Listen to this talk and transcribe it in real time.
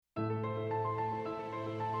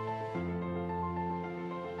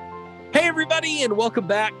Hey, everybody, and welcome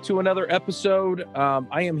back to another episode.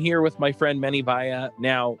 I am here with my friend Manny Vaya.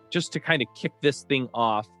 Now, just to kind of kick this thing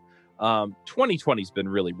off, 2020 has been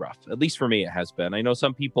really rough. At least for me, it has been. I know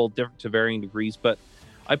some people to varying degrees, but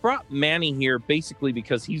I brought Manny here basically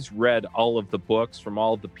because he's read all of the books from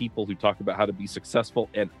all of the people who talk about how to be successful,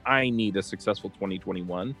 and I need a successful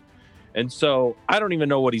 2021. And so I don't even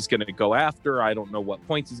know what he's going to go after. I don't know what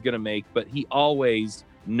points he's going to make, but he always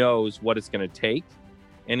knows what it's going to take.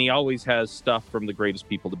 And he always has stuff from the greatest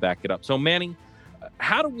people to back it up. So Manny,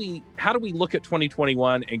 how do we look at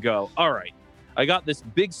 2021 and go, all right, I got this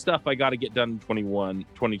big stuff I got to get done in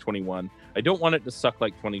 2021. I don't want it to suck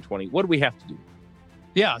like 2020. What do we have to do?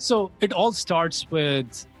 Yeah, so it all starts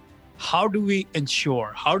with how do we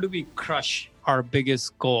crush our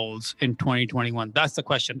biggest goals in 2021? That's the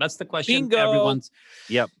question. That's the question. Bingo.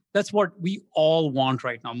 Yep. That's what we all want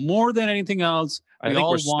right now. More than anything else. I think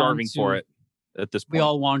we're starving for it at this point. We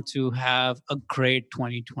all want to have a great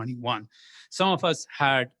 2021. Some of us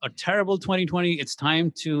had a terrible 2020. It's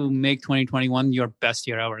time to make 2021 your best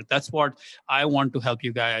year ever. That's what I want to help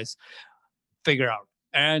you guys figure out.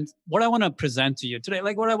 And what I want to present to you today,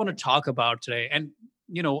 like what I want to talk about today, and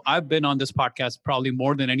I've been on this podcast probably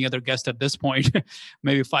more than any other guest at this point,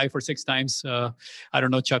 maybe 5 or 6 times. I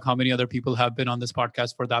don't know, Chuck, how many other people have been on this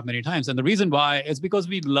podcast for that many times. And the reason why is because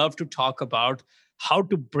we love to talk about how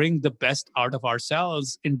to bring the best out of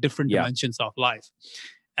ourselves in different dimensions of life.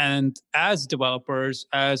 And as developers,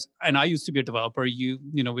 and I used to be a developer,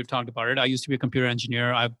 we've talked about it. I used to be a computer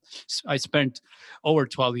engineer. I spent over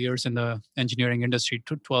 12 years in the engineering industry,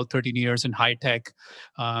 12, 13 years in high tech.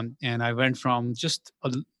 And I went from just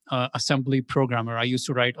a assembly programmer. I used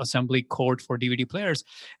to write assembly code for DVD players.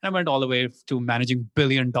 And I went all the way to managing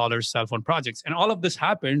 $billion cell phone projects. And all of this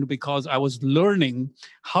happened because I was learning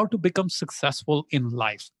how to become successful in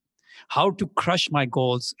life, how to crush my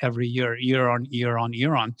goals every year, year on.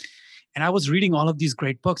 And I was reading all of these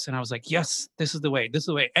great books and I was like, yes, this is the way.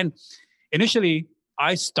 And initially,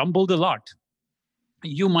 I stumbled a lot.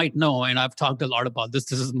 You might know, and I've talked a lot about this.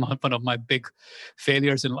 This is one of my big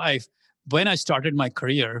failures in life. When I started my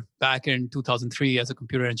career back in 2003 as a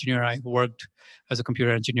computer engineer, I worked as a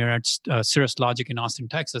computer engineer at Cirrus Logic in Austin,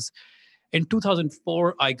 Texas. In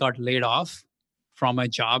 2004, I got laid off from my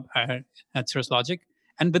job at Cirrus Logic.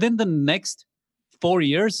 And within the next 4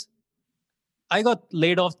 years, I got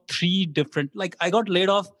laid off I got laid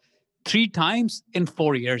off 3 times in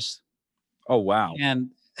 4 years. Oh, wow.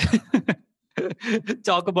 And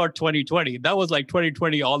talk about 2020. That was like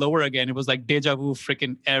 2020 all over again. It was like deja vu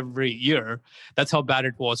freaking every year. That's how bad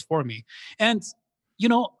it was for me. And,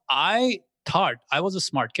 I thought I was a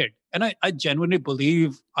smart kid. And I genuinely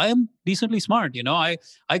believe I am decently smart. I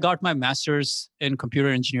got my master's in computer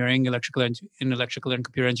engineering, electrical and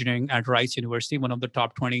computer engineering at Rice University, one of the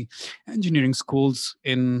top 20 engineering schools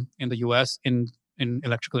in the US in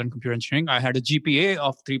electrical and computer engineering. I had a GPA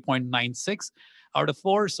of 3.96 out of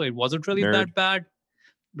 4, so it wasn't really that bad,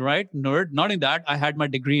 right? Nerd. Not in that. I had my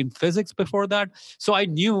degree in physics before that. So I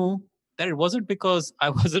knew that it wasn't because I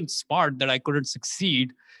wasn't smart that I couldn't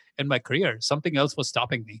succeed in my career. Something else was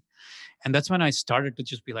stopping me. And that's when I started to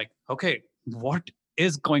just be like, okay, what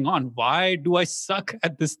is going on? Why do I suck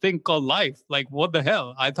at this thing called life? Like, what the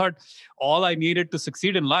hell? I thought all I needed to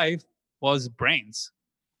succeed in life was brains.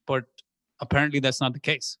 But apparently that's not the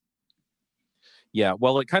case. Yeah,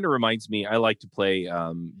 well, it kind of reminds me, I like to play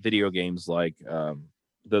video games like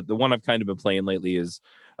the one I've kind of been playing lately is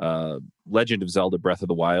Legend of Zelda Breath of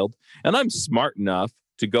the Wild. And I'm smart enough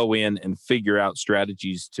to go in and figure out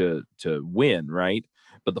strategies to win, right?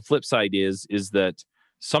 But the flip side is that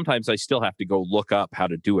sometimes I still have to go look up how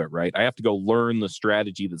to do it, right? I have to go learn the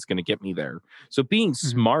strategy that's going to get me there. So being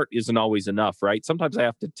smart isn't always enough, right? Sometimes I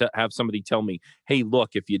have to have somebody tell me, hey, look,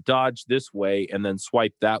 if you dodge this way and then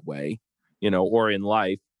swipe that way, or in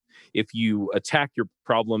life, if you attack your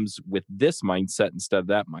problems with this mindset instead of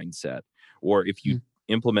that mindset, or if you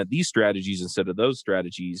implement these strategies instead of those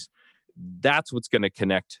strategies, that's what's going to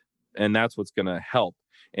connect and that's what's going to help.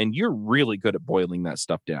 And you're really good at boiling that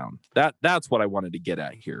stuff down. That's what I wanted to get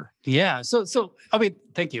at here. Yeah. So I mean,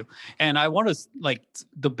 thank you. And I want to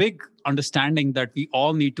the big understanding that we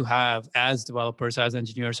all need to have as developers, as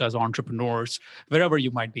engineers, as entrepreneurs, wherever you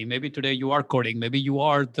might be. Maybe today you are coding, maybe you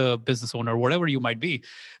are the business owner, whatever you might be.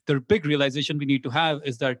 The big realization we need to have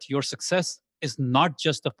is that your success is not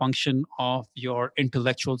just a function of your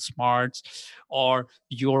intellectual smarts or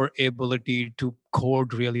your ability to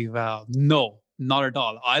code really well. No. Not at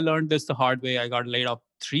all. I learned this the hard way. I got laid off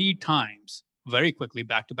 3 times very quickly,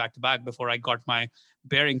 back to back to back, before I got my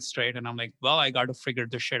bearings straight. And I'm like, well, I got to figure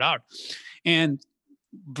this shit out. And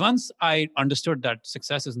once I understood that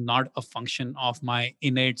success is not a function of my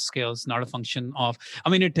innate skills, not a function of, I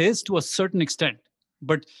mean, it is to a certain extent,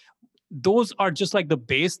 but those are just like the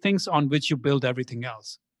base things on which you build everything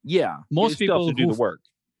else. Yeah, you Most still have to people do who, the work.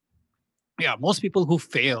 yeah, most people who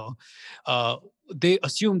fail, they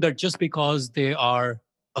assume that just because they are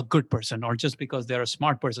a good person or just because they're a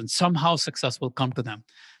smart person, somehow success will come to them.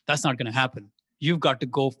 That's not going to happen. You've got to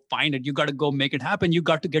go find it. You got to go make it happen. You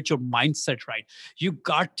got to get your mindset right. You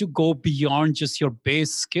got to go beyond just your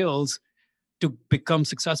base skills to become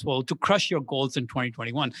successful, to crush your goals in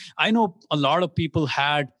 2021. I know a lot of people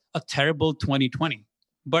had a terrible 2020,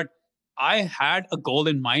 but I had a goal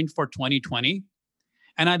in mind for 2020,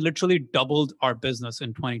 and I literally doubled our business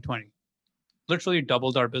in 2020. Literally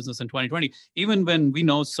doubled our business in 2020. Even when we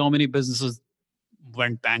know so many businesses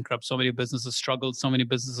went bankrupt, so many businesses struggled, so many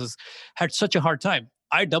businesses had such a hard time.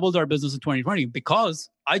 I doubled our business in 2020 because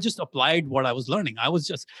I just applied what I was learning. I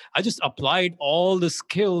just applied all the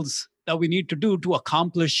skills that we need to do to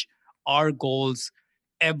accomplish our goals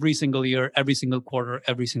every single year, every single quarter,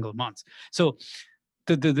 every single month. So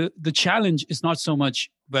the challenge is not so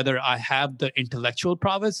much whether I have the intellectual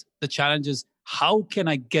prowess. The challenge is how can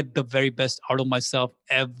I get the very best out of myself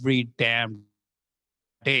every damn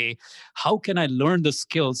day? How can I learn the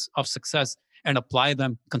skills of success and apply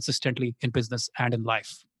them consistently in business and in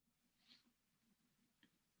life?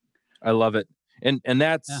 I love it. And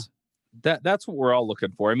Yeah. that's what we're all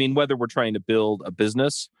looking for. I mean, whether we're trying to build a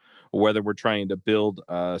business or whether we're trying to build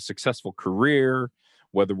a successful career,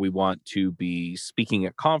 whether we want to be speaking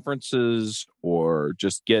at conferences or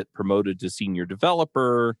just get promoted to senior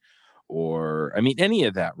developer, or I mean any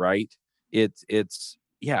of that, right? It's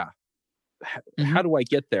yeah. How Mhm. do I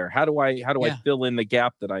get there? How do I Yeah. fill in the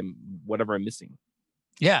gap that whatever I'm missing?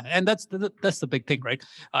 Yeah, and that's the big thing, right?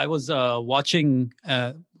 I was watching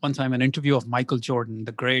one time an interview of Michael Jordan,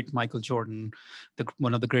 the great Michael Jordan,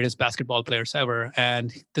 one of the greatest basketball players ever,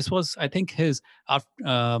 and this was, I think, his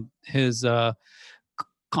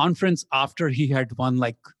conference after he had won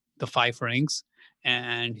like the 5 rings,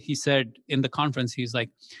 and he said in the conference, he's like,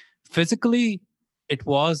 physically, it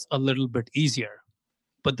was a little bit easier,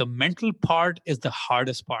 but the mental part is the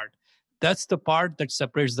hardest part. That's the part that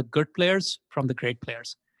separates the good players from the great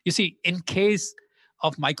players. You see, in case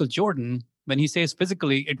of Michael Jordan, when he says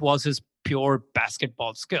physically, it was his pure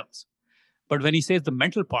basketball skills. But when he says the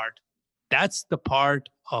mental part, that's the part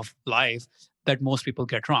of life that most people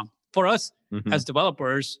get wrong. For us Mhm. as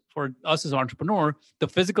developers, for us as entrepreneur, the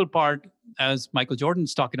physical part, as Michael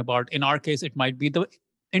Jordan's talking about, in our case, it might be the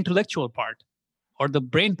intellectual part or the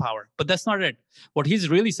brain power, but that's not it. What he's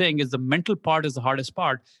really saying is the mental part is the hardest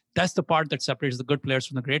part. That's the part that separates the good players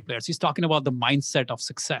from the great players. He's talking about the mindset of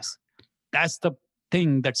success. That's the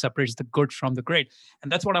thing that separates the good from the great.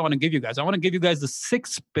 And that's what I want to give you guys. I want to give you guys the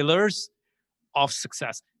 6 pillars of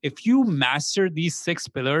success. If you master these 6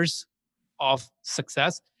 pillars of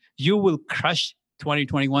success, you will crush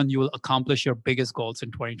 2021. You will accomplish your biggest goals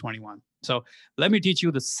in 2021. So let me teach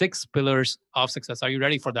you the 6 pillars of success. Are you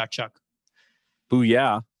ready for that, Chuck?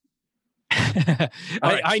 Booyah. All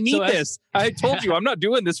right. I need this. I told you I'm not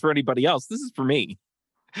doing this for anybody else. This is for me.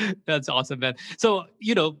 That's awesome, man. So,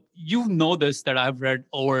 you know this, that I've read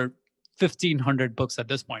over 1,500 books at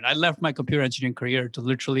this point. I left my computer engineering career to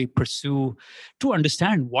literally to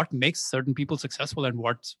understand what makes certain people successful and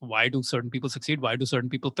why do certain people succeed, why do certain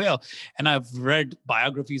people fail. And I've read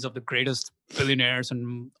biographies of the greatest billionaires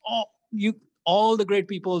and all the great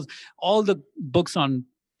people, all the books on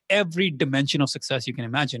every dimension of success you can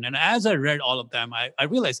imagine. And as I read all of them, I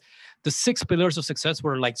realized the 6 pillars of success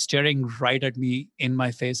were like staring right at me in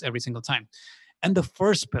my face every single time. And the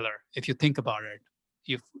first pillar, if you think about it,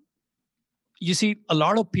 you see a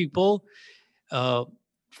lot of people uh,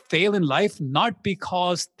 fail in life not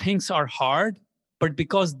because things are hard, but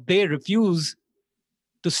because they refuse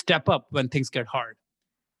to step up when things get hard.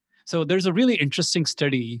 So there's a really interesting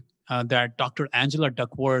study that Dr. Angela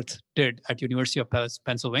Duckworth did at University of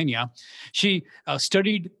Pennsylvania. She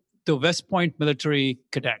studied the West Point military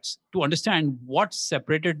cadets to understand what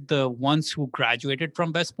separated the ones who graduated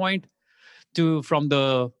from West Point from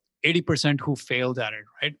the 80% who failed at it,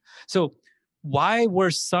 right? So why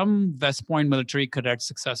were some West Point military cadets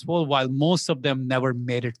successful while most of them never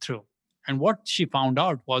made it through? And what she found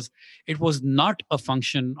out was it was not a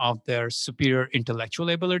function of their superior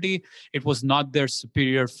intellectual ability. It was not their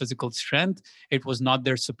superior physical strength. It was not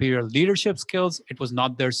their superior leadership skills. It was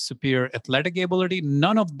not their superior athletic ability.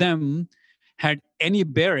 None of them had any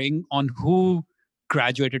bearing on who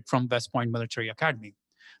graduated from West Point Military Academy.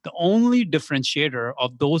 The only differentiator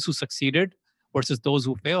of those who succeeded versus those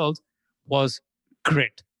who failed was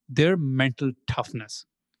grit. their mental toughness.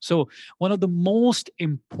 So one of the most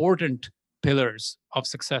important pillars of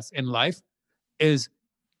success in life is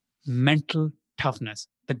mental toughness,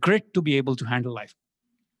 the grit to be able to handle life.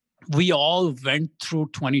 We all went through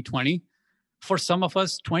 2020. For some of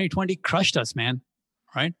us, 2020 crushed us, man,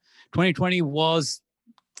 right? 2020 was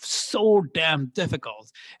so damn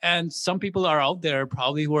difficult. And some people are out there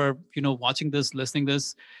probably who are, watching this, listening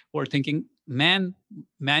this, who are thinking, man,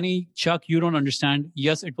 Manny, Chuck, you don't understand.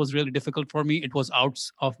 Yes, it was really difficult for me. It was out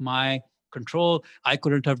of my control. I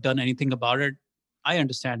couldn't have done anything about it. I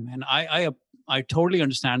understand, man. I totally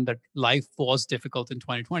understand that life was difficult in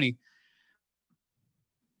 2020.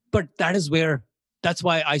 But that's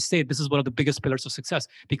why I say this is one of the biggest pillars of success.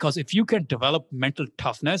 Because if you can develop mental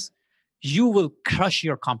toughness, you will crush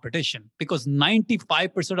your competition, because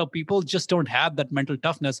 95% of people just don't have that mental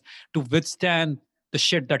toughness to withstand the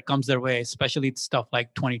shit that comes their way, especially stuff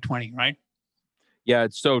like 2020, right? Yeah,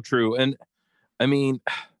 it's so true. And I mean,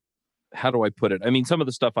 how do I put it? I mean, some of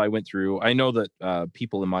the stuff I went through, I know that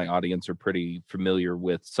people in my audience are pretty familiar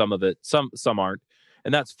with some of it. Some aren't,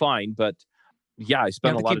 and that's fine. But yeah, I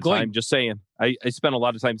spent a lot of time just saying, I spent a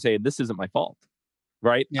lot of time saying, this isn't my fault,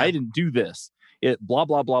 right? Yeah. I didn't do this. It blah,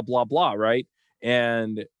 blah, blah, blah, blah, right?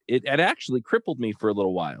 And it actually crippled me for a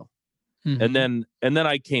little while. Mm-hmm. And then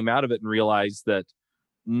I came out of it and realized that,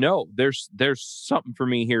 no, there's something for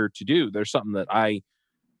me here to do. There's something that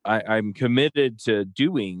I'm committed to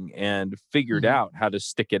doing, and figured mm-hmm. out how to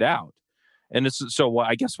stick it out. And it's so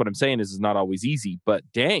I guess what I'm saying is it's not always easy, but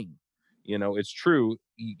dang, it's true.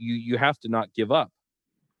 You have to not give up.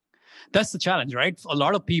 That's the challenge, right? A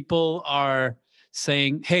lot of people are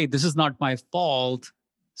saying, hey, this is not my fault,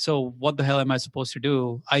 so what the hell am I supposed to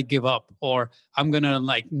do? I give up, or I'm gonna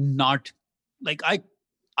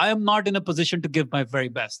I am not in a position to give my very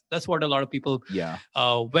best. That's what a lot of people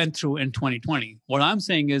went through in 2020. What I'm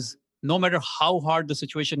saying is, no matter how hard the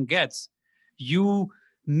situation gets, you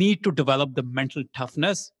need to develop the mental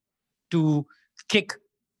toughness to kick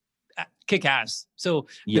ass. So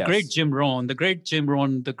the great Jim Rohn,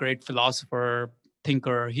 the great philosopher,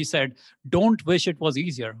 thinker, he said, don't wish it was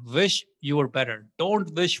easier. Wish you were better.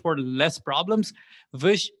 Don't wish for less problems.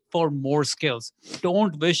 Wish for more skills.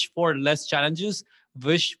 Don't wish for less challenges.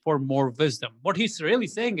 Wish for more wisdom. What he's really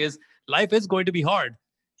saying is, life is going to be hard.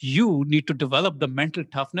 You need to develop the mental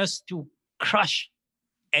toughness to crush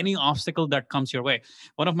any obstacle that comes your way.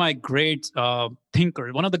 One of my great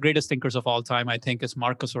thinkers, one of the greatest thinkers of all time, I think, is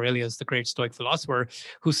Marcus Aurelius, the great Stoic philosopher,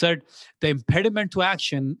 who said, the impediment to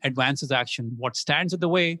action advances action. What stands in the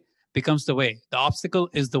way becomes the way. The obstacle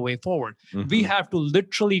is the way forward. Mm-hmm. We have to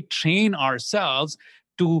literally train ourselves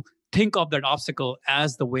to think of that obstacle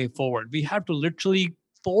as the way forward. We have to literally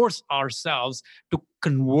force ourselves to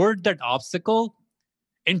convert that obstacle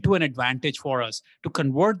into an advantage for us, to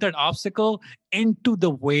convert that obstacle into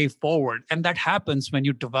the way forward. And that happens when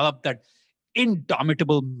you develop that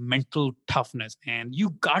indomitable mental toughness. And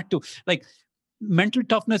you got to, mental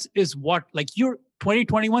toughness is what, your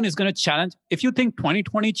 2021 is going to challenge. If you think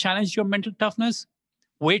 2020 challenged your mental toughness,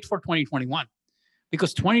 wait for 2021,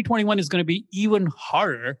 because 2021 is going to be even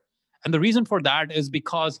harder. And the reason for that is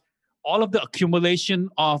because all of the accumulation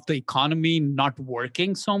of the economy not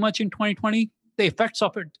working so much in 2020, the effects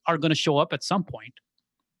of it are going to show up at some point,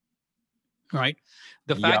 right?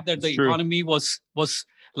 The fact that the economy was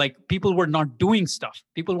people were not doing stuff.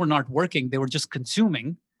 People were not working. They were just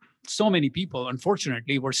consuming. So many people,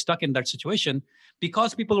 unfortunately, were stuck in that situation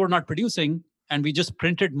because people were not producing, and we just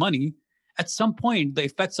printed money. At some point, the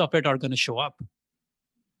effects of it are going to show up.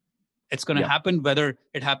 It's going to happen, whether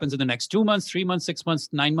it happens in the next 2 months, 3 months, 6 months,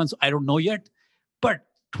 9 months, I don't know yet. But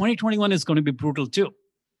 2021 is going to be brutal too.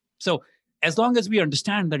 So as long as we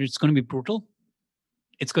understand that it's going to be brutal,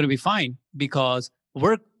 it's going to be fine, because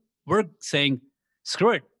we're saying, screw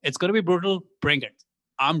it. It's going to be brutal. Bring it.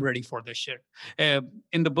 I'm ready for this shit.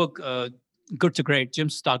 In the book, Good to Great, Jim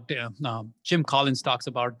Collins talks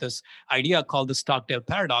about this idea called the Stockdale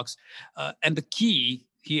paradox. And the key,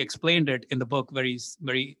 he explained it in the book very,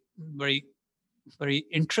 very, very, very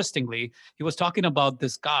interestingly. He was talking about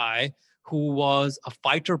this guy who was a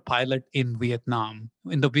fighter pilot in Vietnam,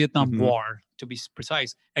 in the Vietnam War, to be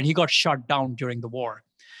precise. And he got shot down during the war.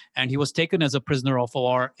 And he was taken as a prisoner of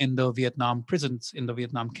war in the Vietnam prisons, in the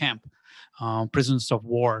Vietnam camp, prisons of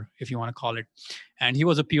war, if you want to call it. And he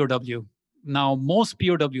was a POW. Now, most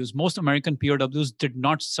POWs, most American POWs did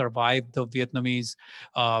not survive the Vietnamese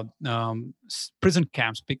prison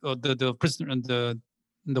camps, because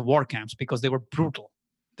the war camps, because they were brutal.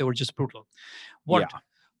 They were just brutal. What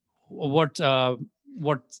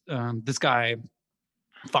this guy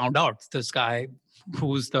found out, this guy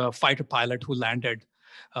who's the fighter pilot who landed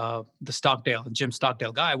the Stockdale, Jim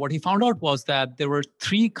Stockdale guy, what he found out was that there were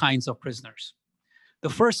three kinds of prisoners. The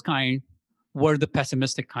first kind were the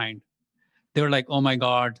pessimistic kind. They were like, oh my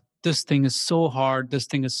God, this thing is so hard. This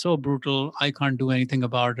thing is so brutal. I can't do anything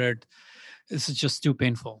about it. This is just too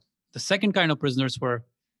painful. The second kind of prisoners were,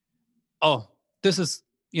 oh, this is,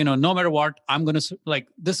 no matter what, I'm going to like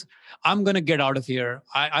this. I'm going to get out of here.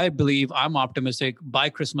 I believe, I'm optimistic. By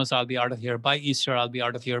Christmas, I'll be out of here. By Easter, I'll be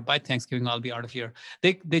out of here. By Thanksgiving, I'll be out of here.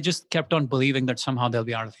 They just kept on believing that somehow they'll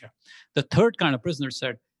be out of here. The third kind of prisoner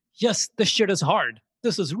said, yes, this shit is hard.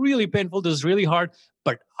 This is really painful. This is really hard,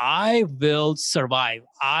 but I will survive.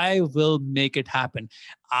 I will make it happen.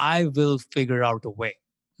 I will figure out a way.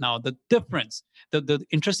 Now, the difference, the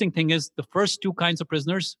interesting thing is the first two kinds of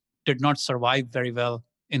prisoners did not survive very well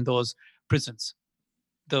in those prisons.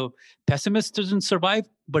 The pessimists didn't survive,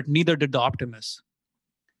 but neither did the optimists.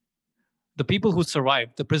 The people who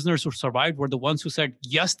survived, the prisoners who survived, were the ones who said,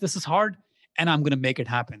 yes, this is hard, and I'm going to make it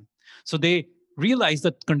happen. So they realized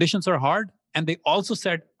that conditions are hard, and they also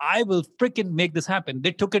said, I will freaking make this happen.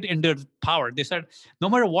 They took it in their power. They said, no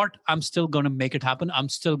matter what, I'm still going to make it happen. I'm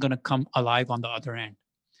still going to come alive on the other end.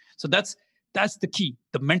 So that's the key.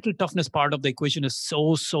 The mental toughness part of the equation is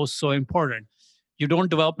so, so, so important. You don't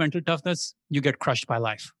develop mental toughness, you get crushed by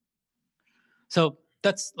life. So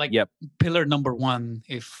that's like pillar number one.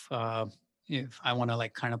 If I want to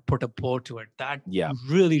like kind of put a bow to it, that you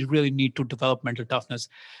really, really need to develop mental toughness.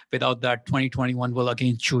 Without that, 2021 will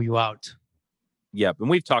again chew you out. Yeah, and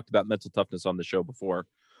we've talked about mental toughness on the show before.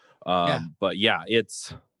 But yeah,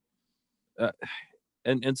 it's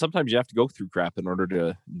and sometimes you have to go through crap in order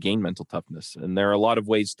to gain mental toughness, and there are a lot of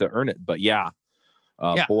ways to earn it. But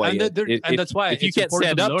boy, and that's why if you can't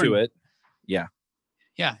stand up to it,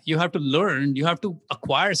 you have to learn. You have to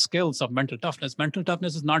acquire skills of mental toughness. Mental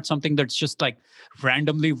toughness is not something that's just like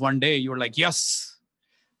randomly one day you're like, yes,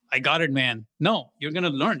 I got it, man. No, you're going to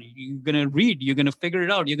learn. You're going to read. You're going to figure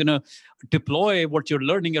it out. You're going to deploy what you're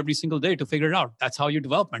learning every single day to figure it out. That's how you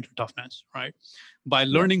develop mental toughness, right? By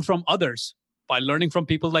learning from others, by learning from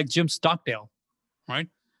people like Jim Stockdale, right?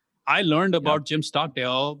 I learned about Jim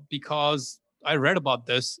Stockdale because I read about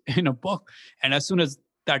this in a book. And as soon as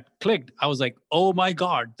that clicked, I was like, oh my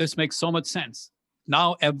God, this makes so much sense.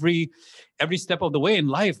 Now, every step of the way in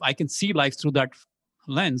life, I can see life through that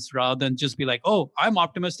lens rather than just be like, oh, I'm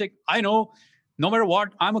optimistic. I know no matter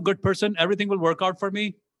what, I'm a good person. Everything will work out for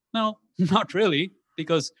me. No, not really,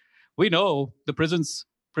 because we know the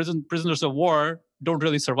prisoners of war don't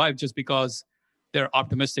really survive just because they're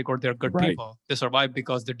optimistic or they're good people. They survive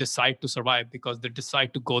because they decide to survive, because they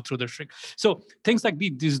decide to go through the trick. So things like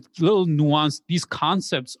these little nuance, these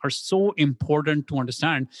concepts are so important to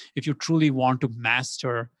understand if you truly want to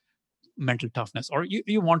master mental toughness, or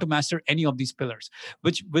you want to master any of these pillars,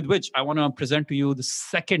 with which I want to present to you the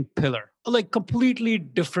second pillar, like completely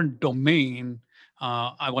different domain.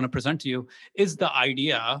 I want to present to you is the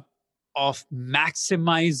idea of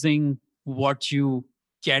maximizing what you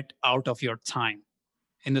get out of your time.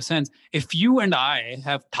 In the sense, if you and I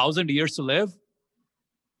have 1,000 years to live,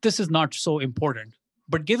 this is not so important.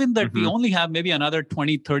 But given that we only have maybe another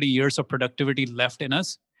 20, 30 years of productivity left in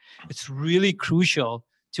us, it's really crucial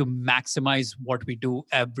to maximize what we do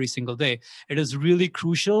every single day. It is really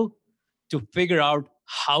crucial to figure out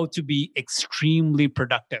how to be extremely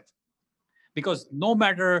productive. Because no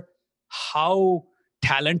matter how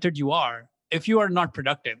talented you are, if you are not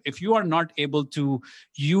productive, if you are not able to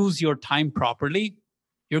use your time properly,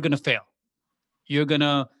 you're going to fail. You're going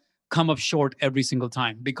to come up short every single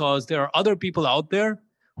time, because there are other people out there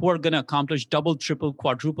who are going to accomplish double, triple,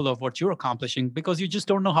 quadruple of what you're accomplishing, because you just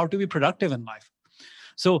don't know how to be productive in life.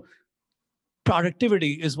 So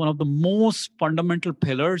productivity is one of the most fundamental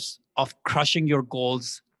pillars of crushing your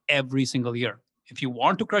goals every single year. If you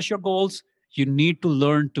want to crush your goals, you need to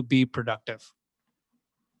learn to be productive.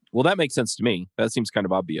 Well, that makes sense to me. That seems kind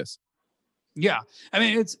of obvious. Yeah. I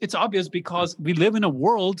mean, it's obvious because we live in a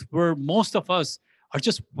world where most of us are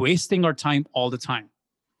just wasting our time all the time.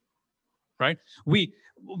 Right? We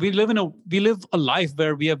live a life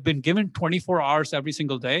where we have been given 24 hours every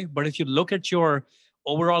single day. But if you look at your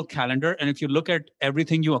overall calendar, and if you look at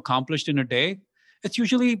everything you accomplished in a day, it's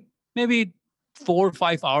usually maybe 4 or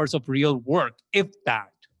 5 hours of real work, if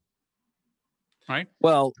that. Right?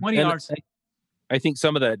 Well, 20 hours. I think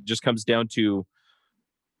some of that just comes down to,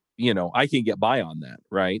 I can get by on that,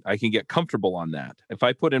 right? I can get comfortable on that. If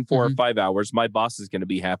I put in 4 or 5 hours, my boss is going to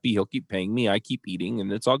be happy. He'll keep paying me. I keep eating,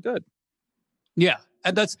 and it's all good. Yeah,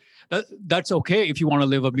 and that's okay if you want to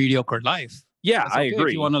live a mediocre life. Yeah, I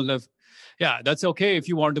agree. If you want to live, Yeah, that's okay if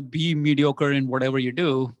you want to be mediocre in whatever you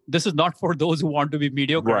do. This is not for those who want to be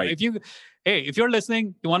mediocre. Right. If you're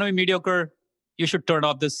listening, you want to be mediocre, you should turn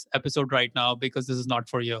off this episode right now because this is not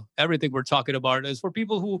for you. Everything we're talking about is for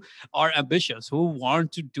people who are ambitious, who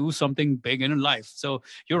want to do something big in life. So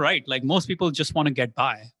you're right. Like most people just want to get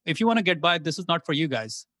by. If you want to get by, this is not for you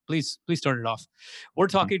guys. Please turn it off. We're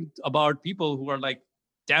talking about people who are like,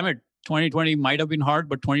 damn it, 2020 might have been hard,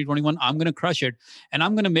 but 2021, I'm going to crush it. And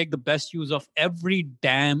I'm going to make the best use of every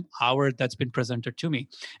damn hour that's been presented to me.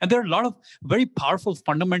 And there are a lot of very powerful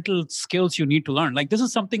fundamental skills you need to learn. Like this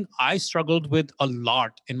is something I struggled with a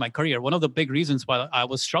lot in my career. One of the big reasons why I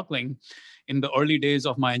was struggling in the early days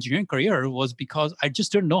of my engineering career was because I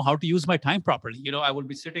just didn't know how to use my time properly. I would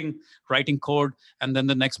be sitting writing code, and then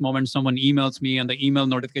the next moment someone emails me and the email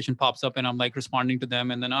notification pops up and I'm like responding to them,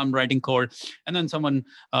 and then I'm writing code, and then someone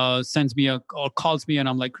sends me or calls me and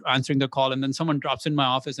I'm like answering the call, and then someone drops in my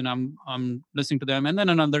office and I'm listening to them, and then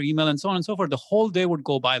another email, and so on and so forth. The whole day would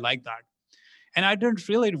go by like that. And I didn't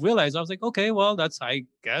really realize. I was like, okay, well, I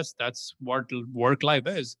guess that's what work life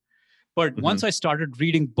is. But once I started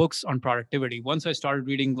reading books on productivity, once I started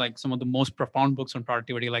reading like some of the most profound books on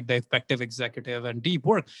productivity, like The Effective Executive and Deep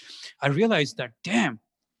Work, I realized that, damn,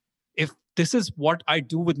 if this is what I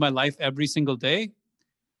do with my life every single day,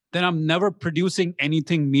 then I'm never producing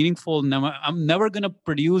anything meaningful. I'm never going to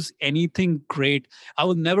produce anything great. I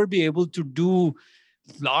will never be able to do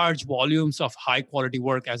large volumes of high quality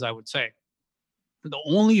work, as I would say. The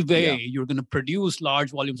only way you're going to produce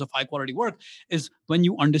large volumes of high quality work is when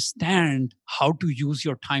you understand how to use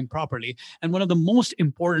your time properly. And one of the most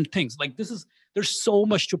important things, there's so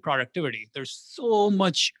much to productivity. There's so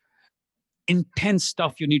much intense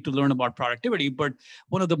stuff you need to learn about productivity. But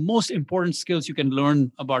one of the most important skills you can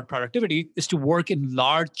learn about productivity is to work in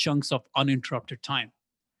large chunks of uninterrupted time,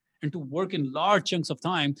 and to work in large chunks of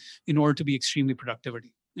time in order to be extremely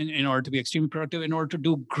productivity. In order to be extremely productive, in order to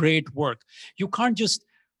do great work. You can't just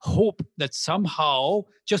hope that somehow,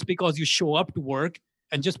 just because you show up to work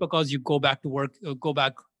and just because you go back to work, go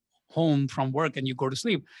back home from work and you go to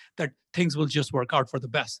sleep, that things will just work out for the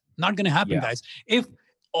best. Not going to happen, guys. If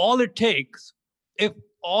all it takes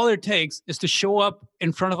is to show up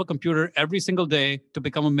in front of a computer every single day to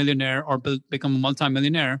become a millionaire or become a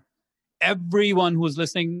multimillionaire, everyone who's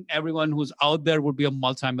listening, everyone who's out there would be a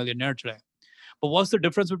multimillionaire today. But what's the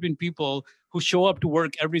difference between people who show up to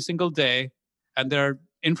work every single day and they're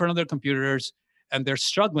in front of their computers and they're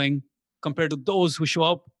struggling compared to those who show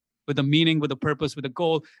up with a meaning, with a purpose, with a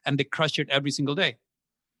goal, and they crush it every single day?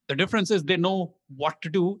 The difference is they know what to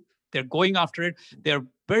do. They're going after it. They're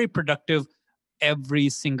very productive every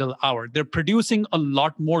single hour. They're producing a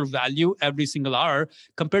lot more value every single hour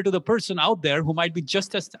compared to the person out there who might be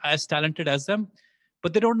just as talented as them,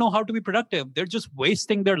 but they don't know how to be productive. They're just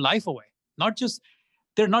wasting their life away.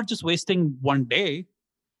 They're not just wasting one day.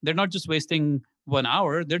 They're not just wasting 1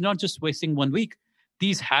 hour. They're not just wasting 1 week.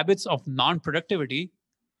 These habits of non-productivity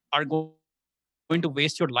are going to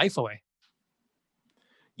waste your life away.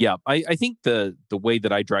 Yeah, I think the way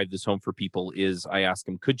that I drive this home for people is I ask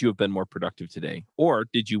them, could you have been more productive today? Or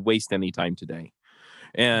did you waste any time today?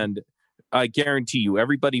 And I guarantee you,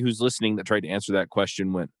 everybody who's listening that tried to answer that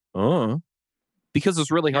question went, because it's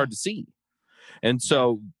really hard to see. And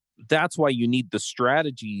so that's why you need the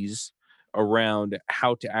strategies around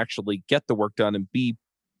how to actually get the work done and be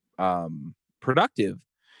productive,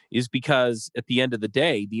 is because at the end of the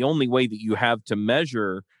day, the only way that you have to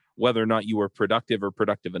measure whether or not you were productive or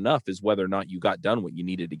productive enough is whether or not you got done what you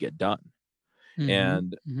needed to get done.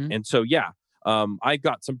 And so, I've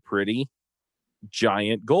got some pretty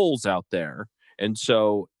giant goals out there. And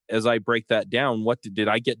so as I break that down, did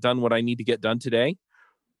I get done what I need to get done today?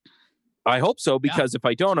 I hope so, because if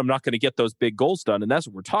I don't, I'm not going to get those big goals done. And that's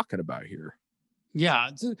what we're talking about here.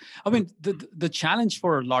 Yeah. I mean, the challenge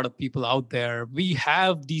for a lot of people out there, we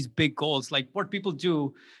have these big goals. Like what people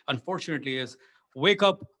do, unfortunately, is wake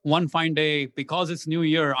up one fine day because it's New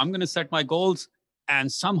Year. I'm going to set my goals.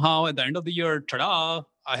 And somehow at the end of the year, ta-da,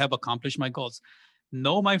 I have accomplished my goals.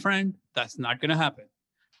 No, my friend, that's not going to happen.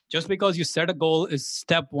 Just because you set a goal is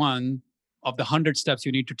step one of the 100 steps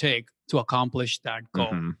you need to take to accomplish that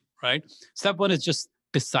goal. Right? Step one is just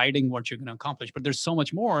deciding what you're going to accomplish, but there's so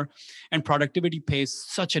much more, and productivity plays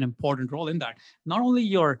such an important role in that. Not only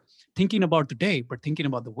you're thinking about the day, but thinking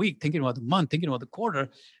about the week, thinking about the month, thinking about the quarter,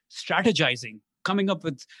 strategizing, coming up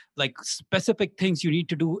with like specific things you need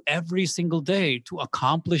to do every single day to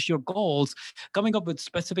accomplish your goals, coming up with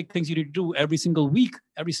specific things you need to do every single week,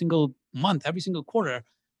 every single month, every single quarter.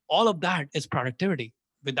 All of that is productivity.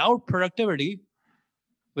 Without productivity,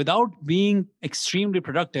 without being extremely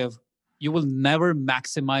productive, You will never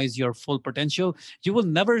maximize your full potential. You will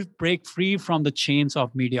never break free from the chains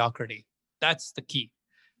of mediocrity. That's the key,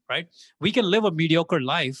 right? We can live a mediocre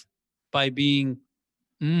life by being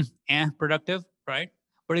productive, right?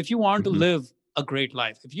 But if you want to Mhm. live a great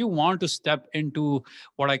life, if you want to step into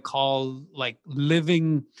what I call like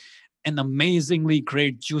living an amazingly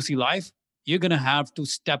great, juicy life, you're going to have to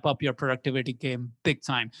step up your productivity game big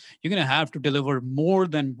time. You're going to have to deliver more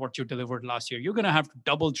than what you delivered last year. You're going to have to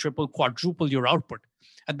double, triple, quadruple your output.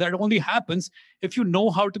 And that only happens if you know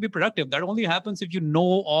how to be productive. That only happens if you know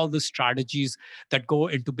all the strategies that go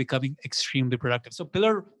into becoming extremely productive. So,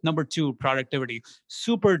 pillar number 2, productivity,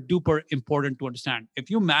 super duper important to understand. If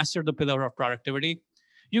you master the pillar of productivity,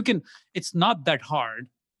 you can, it's not that hard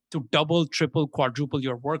to double, triple, quadruple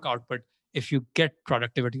your work output if you get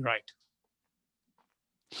productivity right.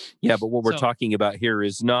 Yeah, but what we're So, talking about here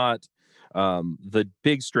is not the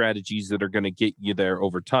big strategies that are going to get you there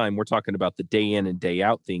over time. We're talking about the day in and day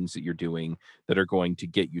out things that you're doing that are going to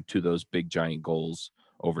get you to those big giant goals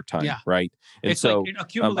over time, yeah, right? And it's like so it I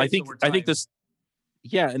accumulates think over I think time. this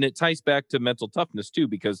yeah, and it ties back to mental toughness too,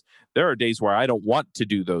 because there are days where I don't want to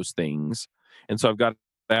do those things, and so I've got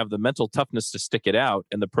to have the mental toughness to stick it out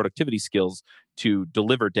and the productivity skills to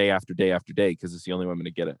deliver day after day after day because it's the only way I'm going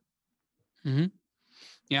to get it. Hmm.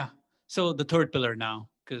 Yeah. So, the third pillar now,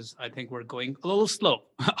 because I think we're going a little slow.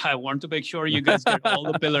 I want to make sure you guys get all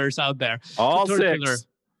the pillars out there. So, All third pillar, six.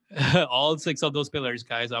 all 6 of those pillars,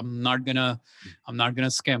 guys. I'm not gonna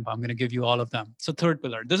skimp. I'm gonna give you all of them. So, third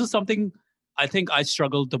pillar, this is something I think I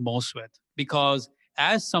struggled the most with, because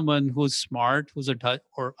as someone who's smart,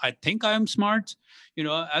 or I think I am smart,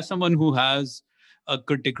 as someone who has a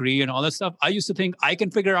good degree and all that stuff, I used to think I can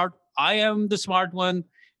figure out, I am the smart one.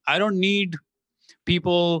 I don't need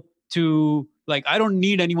people to, like, I don't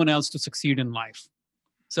need anyone else to succeed in life.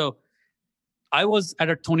 So I was at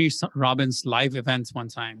a Tony Robbins live event one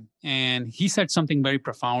time, and he said something very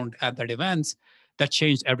profound at that event that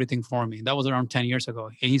changed everything for me. That was around 10 years ago.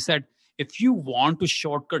 And he said, if you want to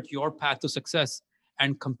shortcut your path to success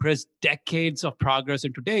and compress decades of progress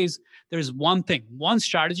into days, there's one thing, one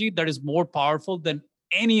strategy that is more powerful than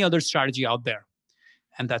any other strategy out there.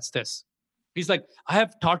 And that's this. He's like, I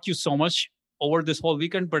have taught you so much over this whole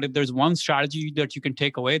weekend, but if there's one strategy that you can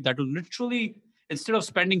take away that will literally, instead of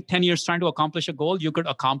spending 10 years trying to accomplish a goal, you could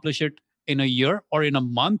accomplish it in a year or in a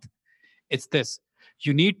month, it's this.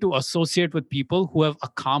 You need to associate with people who have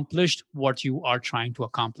accomplished what you are trying to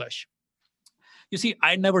accomplish. You see,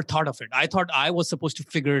 I never thought of it. I thought I was supposed to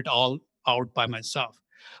figure it all out by myself.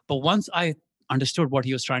 But once I understood what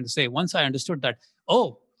he was trying to say, once I understood that,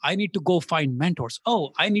 oh, I need to go find mentors.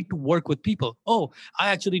 Oh, I need to work with people. Oh, I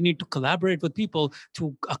actually need to collaborate with people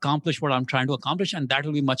to accomplish what I'm trying to accomplish. And that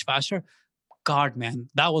will be much faster. God, man,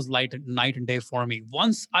 that was night and day for me.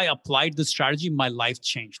 Once I applied this strategy, my life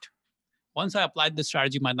changed. Once I applied this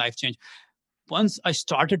strategy, my life changed. Once I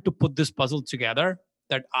started to put this puzzle together,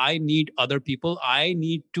 that I need other people, I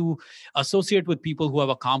need to associate with people who have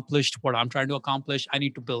accomplished what I'm trying to accomplish. I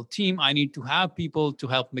need to build team. I need to have people to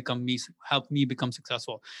help me become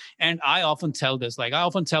successful. And I often tell this, like I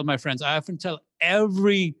often tell my friends, I often tell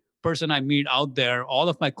every person I meet out there, all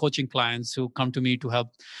of my coaching clients who come to me to help,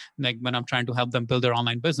 like when I'm trying to help them build their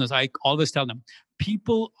online business, I always tell them,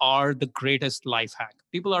 people are the greatest life hack.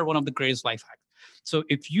 People are one of the greatest life hacks. So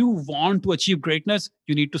if you want to achieve greatness,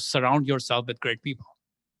 you need to surround yourself with great people.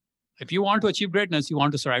 If you want to achieve greatness, you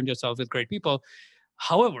want to surround yourself with great people.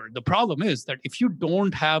 However, the problem is that if you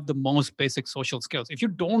don't have the most basic social skills, if you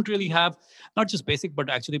don't really have not just basic, but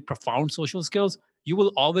actually profound social skills, you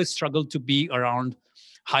will always struggle to be around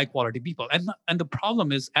high quality people. And the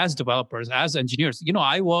problem is, as developers, as engineers,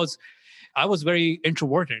 I was very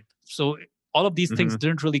introverted. So all of these things Hmm.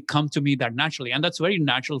 didn't really come to me that naturally. And that's very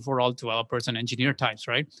natural for all developers and engineer types,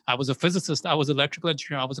 right? I was a physicist, I was an electrical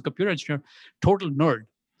engineer, I was a computer engineer, total nerd.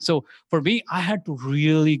 So for me, I had to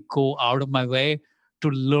really go out of my way to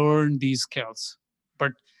learn these skills.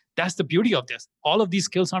 But that's the beauty of this. All of these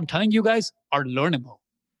skills I'm telling you guys are learnable,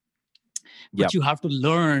 but Yep. you have to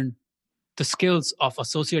learn the skills of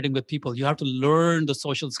associating with people. You have to learn the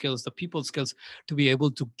social skills, the people skills to be able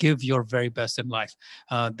to give your very best in life.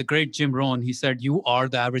 The great Jim Rohn, he said, you are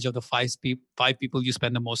the average of the five people you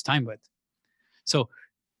spend the most time with. So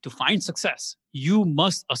to find success, you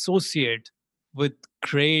must associate with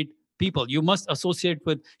great people. You must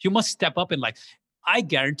step up in life. I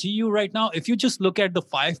guarantee you right now, if you just look at the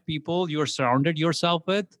 5 people you're surrounded yourself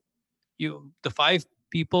with, the 5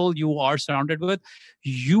 people you are surrounded with,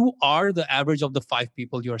 you are the average of the 5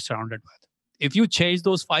 people you're surrounded with. If you change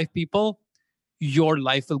those 5 people, your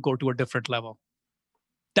life will go to a different level.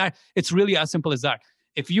 That it's really as simple as that.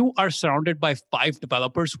 If you are surrounded by 5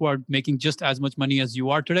 developers who are making just as much money as you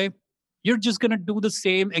are today, you're just going to do the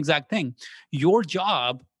same exact thing. Your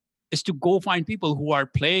job is to go find people who are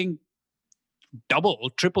playing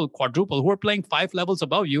double, triple, quadruple, who are playing 5 levels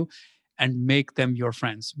above you, and make them your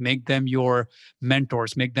friends, make them your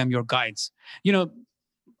mentors, make them your guides. You know,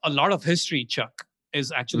 a lot of history, Chuck,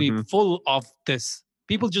 is actually Mm-hmm. full of this.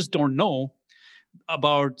 People just don't know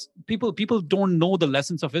about people don't know the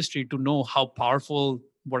lessons of history to know how powerful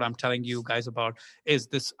what I'm telling you guys about is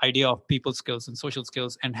this idea of people skills and social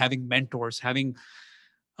skills and having mentors, having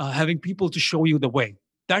people to show you the way.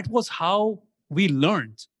 That was how we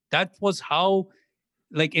learned. That was how,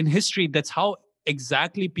 like in history, that's how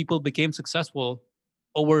exactly people became successful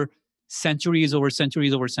over centuries, over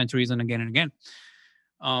centuries, over centuries, and again.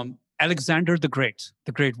 Alexander the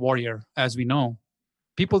great warrior, as we know,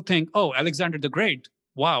 people think, oh, Alexander the Great,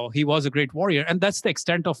 wow, he was a great warrior. And that's the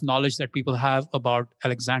extent of knowledge that people have about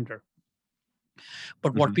Alexander.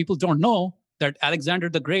 But what Mm-hmm. people don't know, that Alexander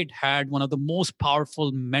the Great had one of the most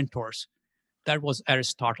powerful mentors. That was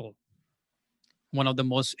Aristotle, one of the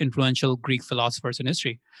most influential Greek philosophers in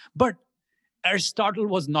history. But Aristotle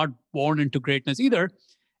was not born into greatness either.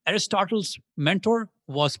 Aristotle's mentor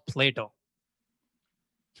was Plato.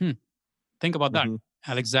 Think about that.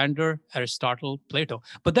 Mm-hmm. Alexander, Aristotle, Plato.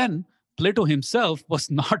 But then Plato himself was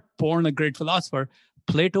not born a great philosopher.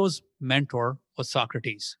 Plato's mentor was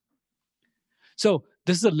Socrates. So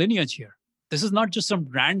this is a lineage here. This is not just some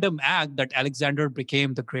random act that Alexander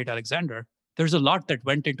became the great Alexander. There's a lot that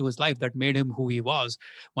went into his life that made him who he was,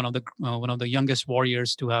 one of the youngest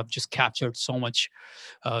warriors to have just captured so much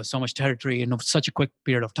territory in such a quick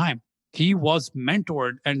period of time. He was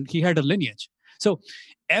mentored and he had a lineage. So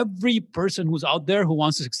every person who's out there who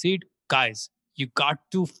wants to succeed, guys, you got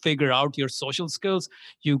to figure out your social skills.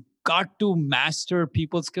 You got to master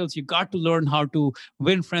people skills. You got to learn how to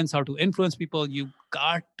win friends, how to influence people. You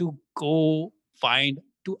got to go find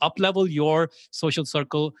to up-level your social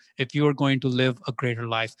circle if you're going to live a greater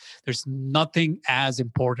life. There's nothing as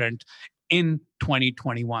important in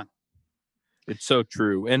 2021. It's so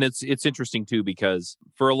true. And it's interesting too, because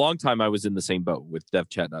for a long time I was in the same boat with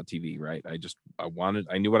devchat.tv, right? I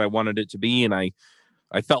knew what I wanted it to be, and I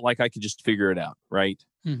felt like I could just figure it out, right?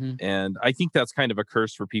 Mm-hmm. And I think that's kind of a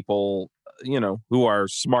curse for people, who are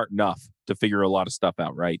smart enough to figure a lot of stuff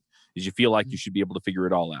out, right? Is you feel like you should be able to figure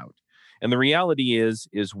it all out. And the reality is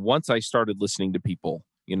once I started listening to people,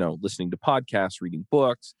 listening to podcasts, reading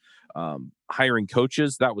books, hiring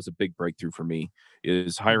coaches, that was a big breakthrough for me.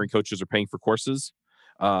 Is hiring coaches or paying for courses.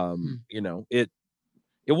 It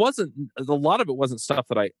wasn't, a lot of it wasn't stuff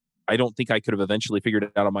that I don't think I could have eventually figured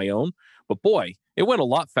it out on my own. But boy, it went a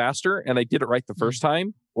lot faster, and I did it right the first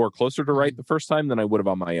time, or closer to right the first time, than I would have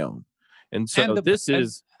on my own. And so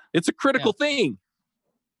it's a critical thing.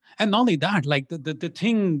 And not only that, like the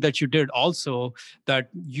thing that you did also that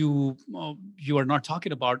you are not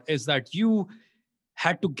talking about is that you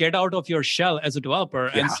had to get out of your shell as a developer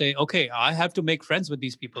and say, okay, I have to make friends with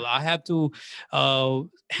these people. I have to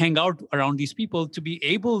hang out around these people to be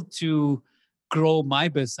able to grow my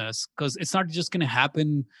business, because it's not just going to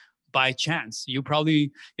happen by chance. You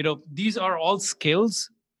probably, these are all skills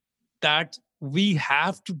that we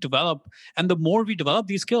have to develop. And the more we develop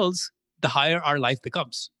these skills, the higher our life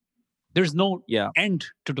becomes. There's no end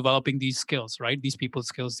to developing these skills, right? These people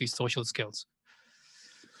skills, these social skills.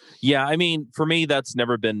 Yeah, I mean, for me, that's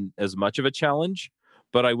never been as much of a challenge,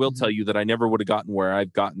 but I will tell you that I never would have gotten where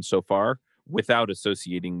I've gotten so far without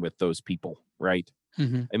associating with those people, right?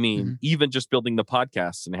 I mean, even just building the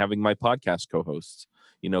podcasts and having my podcast co-hosts,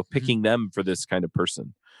 picking them for this kind of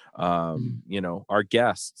person, our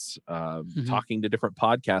guests, talking to different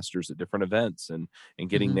podcasters at different events and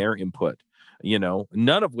getting their input,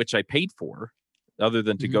 none of which I paid for other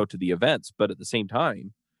than to go to the events. But at the same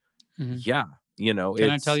time, I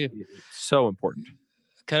tell you, it's so important.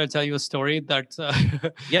 Can I tell you a story that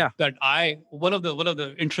that one of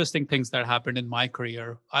the interesting things that happened in my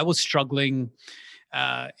career? I was struggling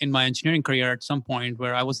in my engineering career at some point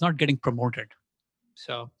where I was not getting promoted.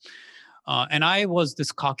 So, and I was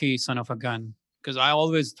this cocky son of a gun, because I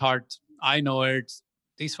always thought, I know it.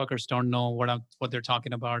 These fuckers don't know what they're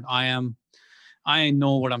talking about. I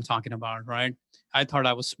know what I'm talking about, right? I thought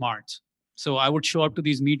I was smart. So I would show up to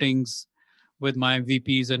these meetings with my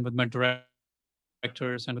VPs and with my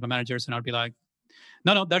directors and with my managers, and I'd be like,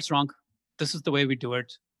 no, that's wrong. This is the way we do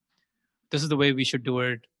it. This is the way we should do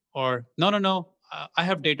it. Or no, I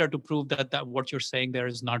have data to prove that what you're saying there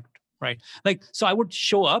is not right. Like, so I would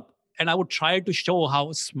show up and I would try to show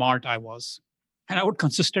how smart I was. And I would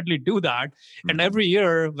consistently do that. And every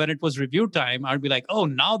year when it was review time, I'd be like, oh,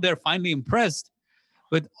 now they're finally impressed.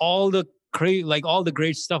 with all the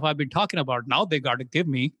great stuff I've been talking about. Now they got to give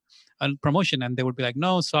me a promotion, and they would be like,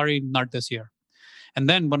 "No, sorry, not this year." And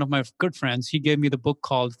then one of my good friends, he gave me the book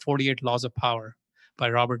called 48 Laws of Power by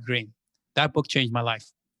Robert Greene. That book changed my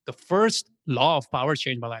life. The first law of power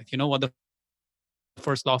changed my life. You know what the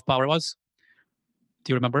first law of power was?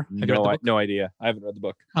 Do you remember? Have you read the book? No idea. I haven't read the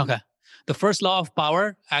book. Okay. The first law of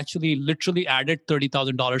power actually literally added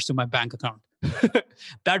 $30,000 to my bank account.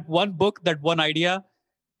 That one book, that one idea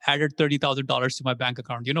added $30,000 to my bank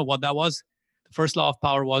account. You know what that was? The first law of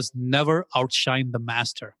power was never outshine the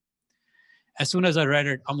master. As soon as I read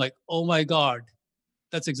it, I'm like, oh my God,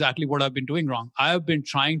 that's exactly what I've been doing wrong. I've been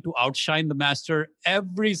trying to outshine the master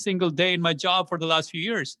every single day in my job for the last few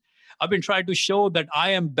years. I've been trying to show that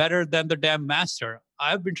I am better than the damn master.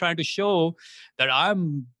 I've been trying to show that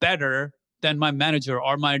I'm better than my manager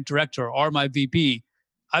or my director or my VP.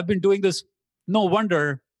 I've been doing this. No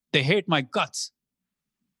wonder they hate my guts.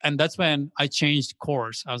 And that's when I changed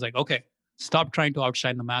course. I was like, okay, stop trying to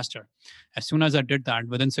outshine the master. As soon as I did that,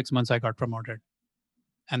 within 6 months, I got promoted.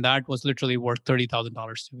 And that was literally worth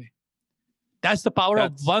 $30,000 to me. That's the power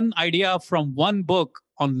of one idea from one book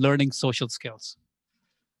on learning social skills.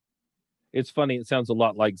 It's funny. It sounds a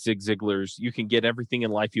lot like Zig Ziglar's, you can get everything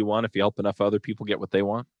in life you want if you help enough other people get what they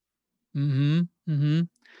want. Mm-hmm. Mm-hmm.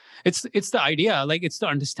 It's the idea, like it's the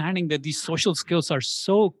understanding that these social skills are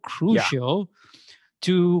so crucial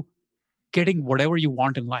to getting whatever you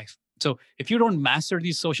want in life. So if you don't master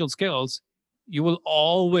these social skills, you will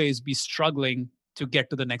always be struggling to get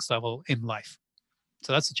to the next level in life.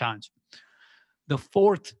 So that's the challenge. The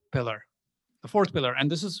fourth pillar,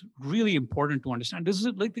 and this is really important to understand. This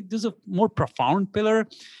is a more profound pillar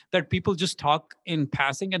that people just talk in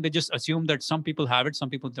passing, and they just assume that some people have it, some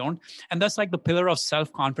people don't. And that's like the pillar of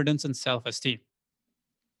self-confidence and self-esteem.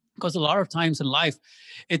 Because a lot of times in life,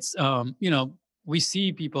 it's we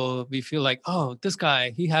see people, we feel like, oh, this guy,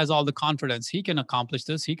 he has all the confidence. He can accomplish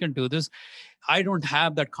this. He can do this. I don't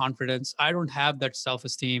have that confidence. I don't have that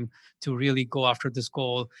self-esteem to really go after this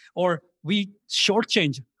goal. Or we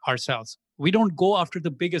shortchange ourselves. We don't go after the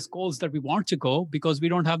biggest goals that we want to go because we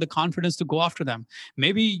don't have the confidence to go after them.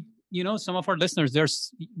 Maybe, some of our listeners,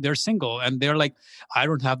 they're single and they're like, I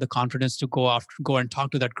don't have the confidence to go and talk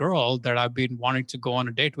to that girl that I've been wanting to go on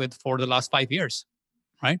a date with for the last 5 years,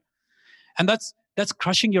 right? And that's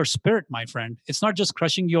crushing your spirit, my friend. It's not just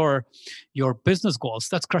crushing your business goals.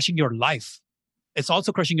 That's crushing your life. It's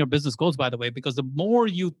also crushing your business goals, by the way, because the more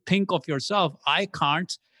you think of yourself, I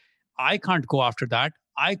can't go after that.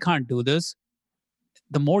 I can't do this.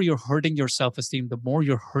 The more you're hurting your self-esteem, the more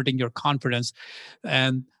you're hurting your confidence.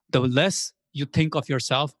 And the less you think of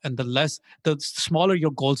yourself and the smaller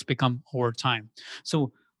your goals become over time.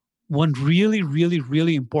 So one really, really,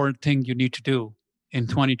 really important thing you need to do in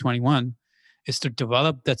 2021 is to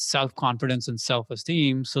develop that self-confidence and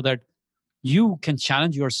self-esteem so that you can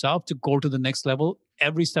challenge yourself to go to the next level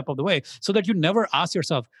every step of the way, so that you never ask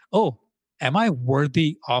yourself, oh, am I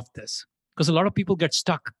worthy of this? Because a lot of people get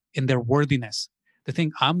stuck in their worthiness. They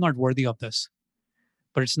think, I'm not worthy of this.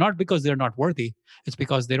 But it's not because they're not worthy. It's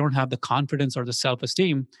because they don't have the confidence or the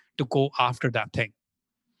self-esteem to go after that thing.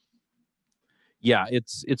 Yeah,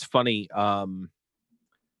 it's funny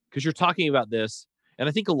because you're talking about this, and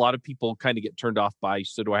I think a lot of people kind of get turned off by,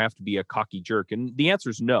 so do I have to be a cocky jerk? And the answer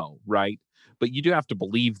is no, right? But you do have to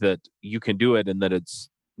believe that you can do it and that it's,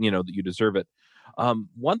 that you deserve it.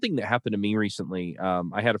 One thing that happened to me recently,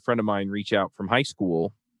 I had a friend of mine reach out from high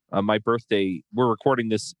school. My birthday, we're recording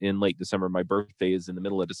this in late December. My birthday is in the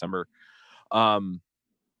middle of December. And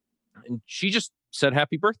she just said,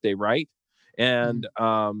 happy birthday, right? And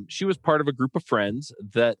she was part of a group of friends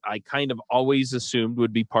that I kind of always assumed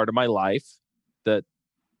would be part of my life that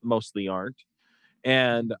mostly aren't.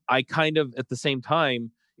 And I kind of, at the same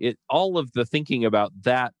time, all of the thinking about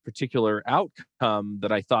that particular outcome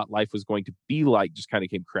that I thought life was going to be like just kind of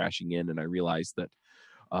came crashing in. And I realized that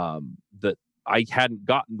that I hadn't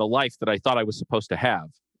gotten the life that I thought I was supposed to have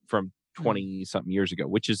from 20 something years ago,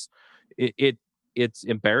 which is it's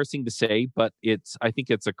embarrassing to say, but I think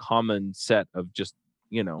it's a common set of just,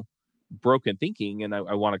 broken thinking. And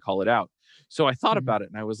I want to call it out. So I thought about it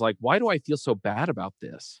and I was like, why do I feel so bad about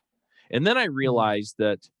this? And then I realized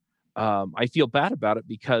that I feel bad about it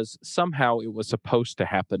because somehow it was supposed to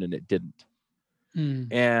happen and it didn't.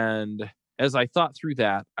 And as I thought through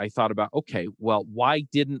that, I thought about, okay, well, why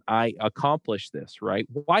didn't I accomplish this, right?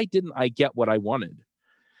 Why didn't I get what I wanted?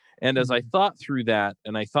 And as I thought through that,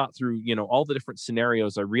 and I thought through, all the different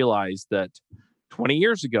scenarios, I realized that 20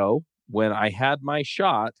 years ago, when I had my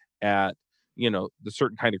shot at, the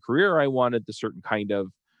certain kind of career I wanted, the certain kind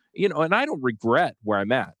of, and I don't regret where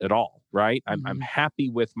I'm at all. right? I'm happy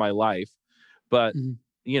with my life, but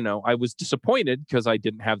I was disappointed because I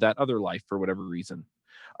didn't have that other life for whatever reason.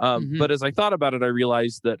 But as I thought about it, I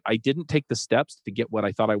realized that I didn't take the steps to get what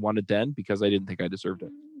I thought I wanted then because I didn't think I deserved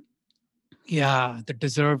it. Yeah, the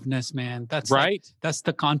deservedness, man. That's right. That's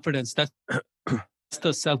the confidence. That's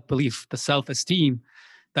the self-belief, the self-esteem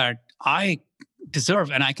that I deserve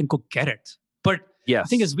and I can go get it. But yes. the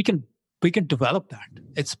thing is, we can develop that.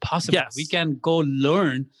 It's possible. Yes. We can go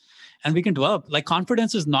learn and we can develop. Like,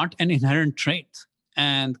 confidence is not an inherent trait.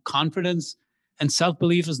 And confidence and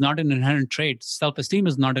self-belief is not an inherent trait. Self-esteem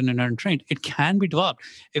is not an inherent trait. It can be developed.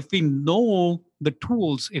 If we know the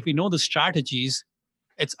tools, if we know the strategies,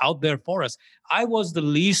 it's out there for us. I was the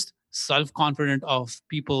least self-confident of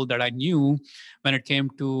people that I knew when it came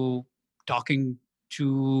to talking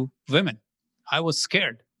to women. I was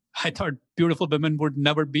scared. I thought beautiful women would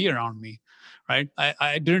never be around me, right?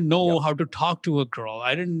 I didn't know how to talk to a girl.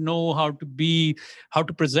 I didn't know how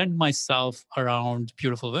to present myself around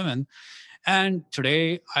beautiful women. And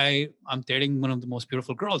today I'm dating one of the most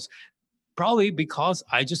beautiful girls, probably because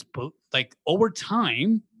I just over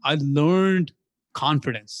time, I learned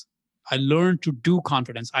confidence. I learned to do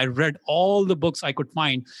confidence. I read all the books I could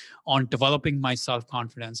find on developing my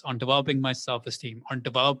self-confidence, on developing my self-esteem, on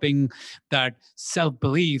developing that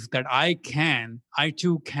self-belief that I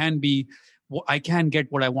too can be, I can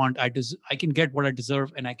get what I want. I can get what I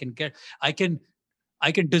deserve, and I can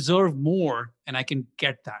deserve more, and I can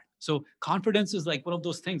get that. So confidence is like one of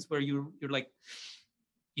those things where you're like,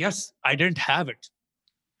 yes, I didn't have it,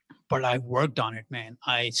 but I worked on it, man.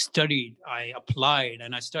 I studied, I applied,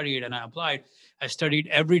 and I studied and I applied. I studied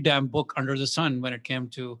every damn book under the sun when it came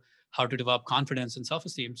to how to develop confidence and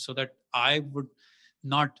self-esteem, so that I would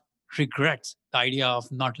not regret the idea of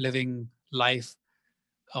not living life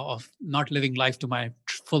to my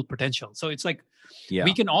full potential. So it's like,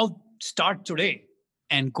 we can all start today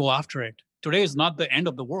and go after it. Today is not the end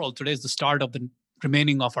of the world. Today is the start of the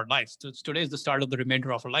remaining of our lives. Today is the start of the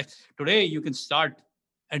remainder of our life. Today you can start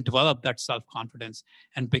and develop that self-confidence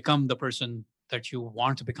and become the person that you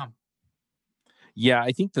want to become. Yeah,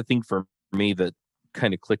 I think the thing for me that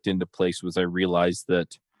kind of clicked into place was I realized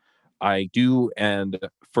that I do, and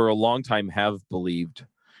for a long time have believed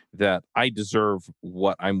that I deserve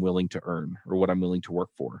what I'm willing to earn or what I'm willing to work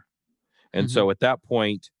for. And so at that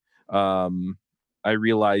point, I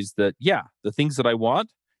realized that, the things that I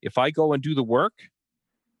want, if I go and do the work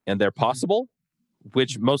and they're possible,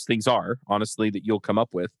 which most things are, honestly, that you'll come up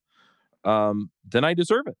with, then I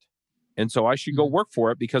deserve it. And so I should go work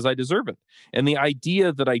for it because I deserve it. And the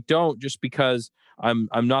idea that I don't, just because I'm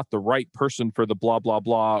not the right person for the blah, blah,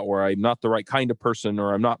 blah, or I'm not the right kind of person,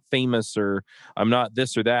 or I'm not famous, or I'm not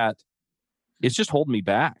this or that, it's just holding me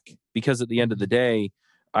back. Because at the end of the day,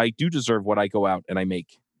 I do deserve what I go out and I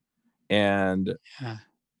make. And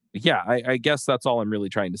I guess that's all I'm really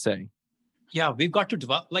trying to say. Yeah, we've got to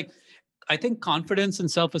develop, I think confidence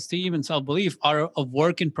and self-esteem and self-belief are a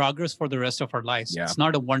work in progress for the rest of our lives. Yeah. It's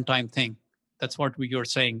not a one-time thing. That's what you're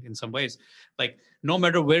saying in some ways. Like, no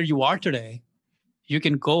matter where you are today, you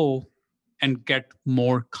can go and get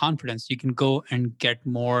more confidence. You can go and get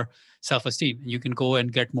more self-esteem. You can go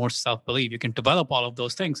and get more self-belief. You can develop all of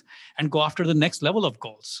those things and go after the next level of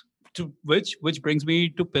goals, to which brings me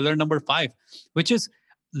to pillar number 5, which is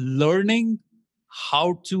learning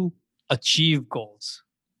how to achieve goals.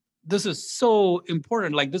 This is so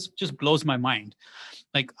important. Like, this just blows my mind.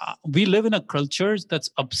 Like, we live in a culture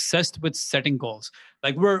that's obsessed with setting goals.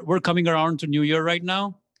 Like, we're coming around to New Year right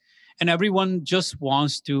now, and everyone just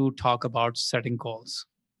wants to talk about setting goals.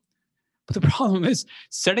 But the problem is,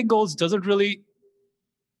 setting goals doesn't really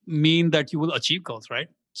mean that you will achieve goals, right?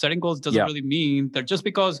 Setting goals doesn't really mean that just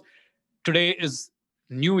because today is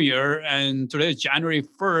New Year and today is January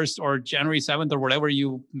 1st or January 7th or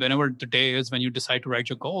whenever the day is when you decide to write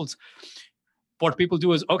your goals. What people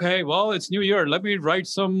do is, okay, well, it's New Year. Let me write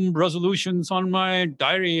some resolutions on my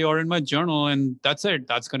diary or in my journal, and that's it.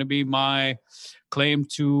 That's going to be my claim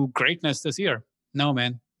to greatness this year. No,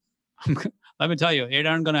 man. Let me tell you, it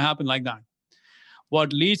ain't going to happen like that.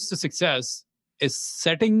 What leads to success is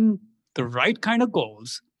setting the right kind of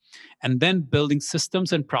goals and then building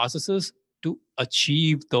systems and processes to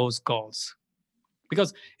achieve those goals.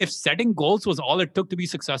 Because if setting goals was all it took to be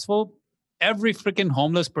successful, every freaking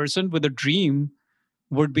homeless person with a dream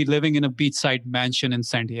would be living in a beachside mansion in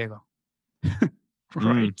San Diego.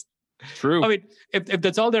 Right? True. I mean, if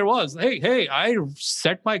that's all there was, hey, I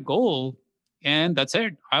set my goal and that's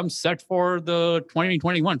it. I'm set for the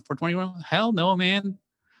 2021. For 2021, hell no, man.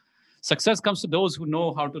 Success comes to those who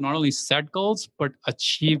know how to not only set goals, but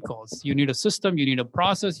achieve goals. You need a system, you need a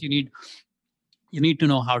process, you need You need to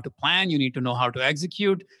know how to plan. You need to know how to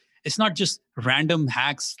execute. It's not just random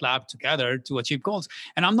hacks slapped together to achieve goals.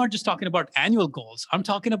 And I'm not just talking about annual goals. I'm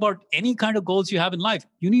talking about any kind of goals you have in life.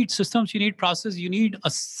 You need systems, you need process, you need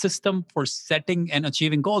a system for setting and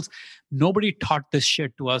achieving goals. Nobody taught this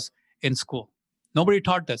shit to us in school. Nobody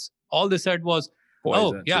taught this. All they said was, Boy,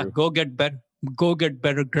 is that true. go get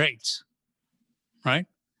better grades. Right?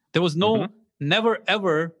 There was never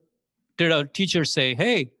ever did a teacher say,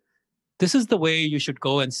 hey, this is the way you should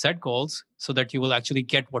go and set goals so that you will actually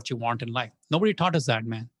get what you want in life. Nobody taught us that,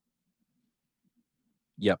 man.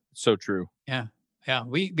 Yep, so true. Yeah.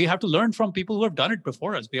 We have to learn from people who have done it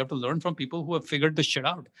before us. We have to learn from people who have figured this shit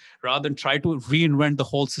out rather than try to reinvent the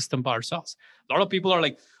whole system by ourselves. A lot of people are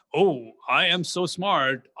like, oh, I am so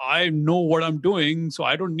smart. I know what I'm doing, so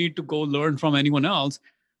I don't need to go learn from anyone else.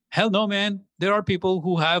 Hell no, man. There are people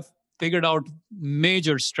who have figured out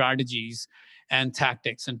major strategies and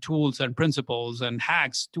tactics and tools and principles and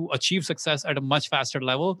hacks to achieve success at a much faster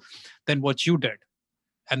level than what you did.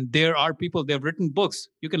 And there are people, they've written books.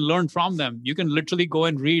 You can learn from them. You can literally go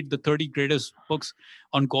and read the 30 greatest books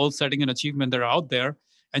on goal setting and achievement that are out there.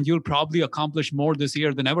 And you'll probably accomplish more this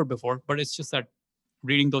year than ever before. But it's just that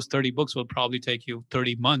reading those 30 books will probably take you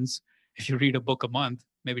 30 months. If you read a book a month,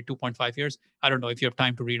 maybe 2.5 years. I don't know if you have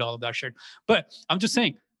time to read all of that shit. But I'm just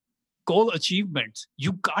saying, goal achievement,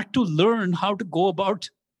 you got to learn how to go about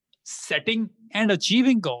setting and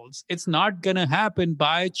achieving goals. It's not going to happen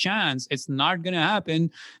by chance. It's not going to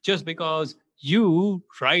happen just because you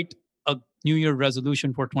write a New Year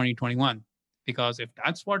resolution for 2021. Because if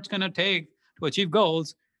that's what's going to take to achieve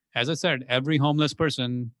goals, as I said, every homeless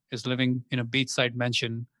person is living in a beachside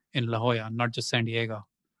mansion in La Jolla, not just San Diego.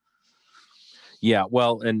 Yeah,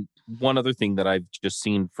 well, and one other thing that I've just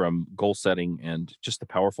seen from goal setting and just the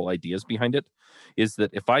powerful ideas behind it is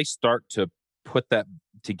that if I start to put that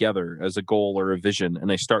together as a goal or a vision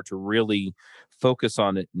and I start to really focus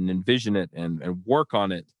on it and envision it and work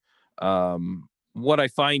on it, what I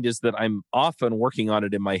find is that I'm often working on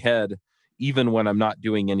it in my head even when I'm not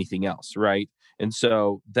doing anything else, right? And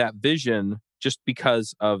so that vision, just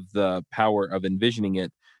because of the power of envisioning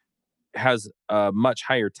it, has a much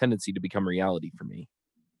higher tendency to become reality for me.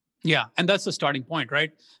 Yeah, and that's the starting point,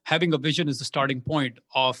 right? Having a vision is the starting point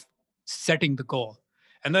of setting the goal.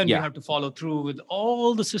 And then you have to follow through with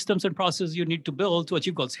all the systems and processes you need to build to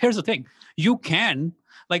achieve goals. Here's the thing. You can,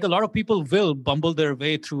 like a lot of people will bumble their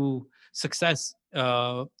way through success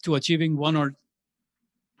to achieving one or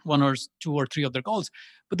two or three of their goals.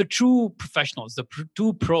 But the true professionals, the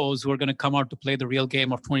two pros who are going to come out to play the real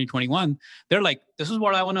game of 2021, they're like, this is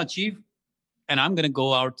what I want to achieve. And I'm going to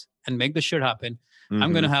go out and make this shit happen. Mm-hmm.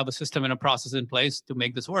 I'm going to have a system and a process in place to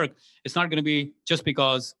make this work. It's not going to be just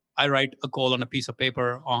because I write a goal on a piece of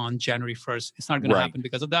paper on January 1st. It's not going to happen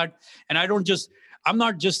because of that. And I'm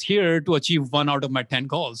not just here to achieve 1 out of my 10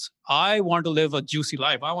 goals. I want to live a juicy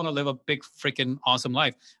life. I want to live a big, freaking awesome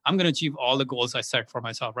life. I'm going to achieve all the goals I set for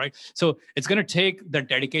myself, right? So it's going to take that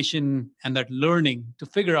dedication and that learning to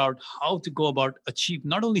figure out how to go about achieve,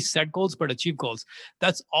 not only set goals, but achieve goals.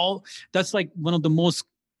 That's like one of the most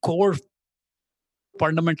core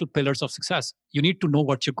fundamental pillars of success. You need to know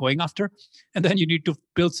what you're going after, and then you need to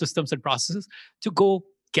build systems and processes to go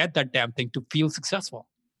get that damn thing to feel successful.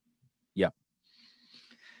 Yeah.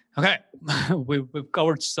 Okay. We've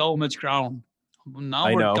covered so much ground.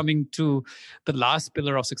 Now we're coming to the last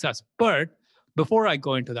pillar of success. But before I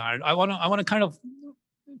go into that, I want to kind of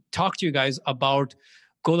talk to you guys about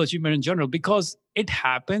goal achievement in general, because it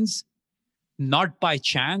happens not by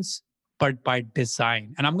chance, but by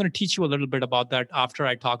design. And I'm going to teach you a little bit about that after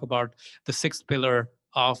I talk about the 6th pillar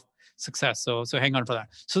of success. So hang on for that.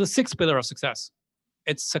 So the 6th pillar of success,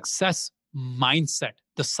 it's success mindset,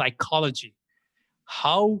 the psychology.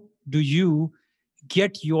 How do you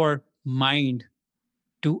get your mind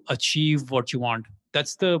to achieve what you want?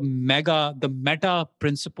 That's the meta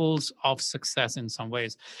principles of success in some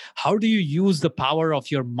ways. How do you use the power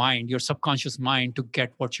of your mind, your subconscious mind, to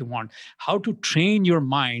get what you want? How to train your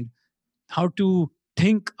mind, how to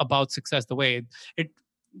think about success the way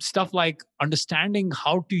stuff like understanding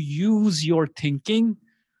how to use your thinking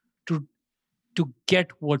to get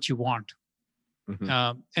what you want.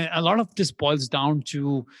 Mm-hmm. And a lot of this boils down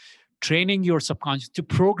to training your subconscious, to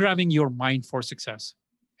programming your mind for success,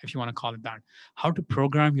 if you want to call it that. How to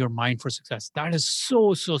program your mind for success. That is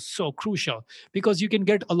so crucial, because you can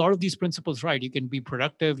get a lot of these principles right. You can be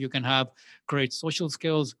productive. You can have great social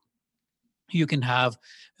skills. You can have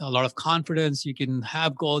a lot of confidence. You can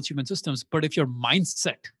have goal achievement systems. But if your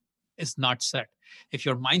mindset is not set, if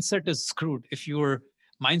your mindset is screwed, if your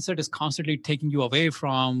mindset is constantly taking you away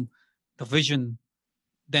from the vision,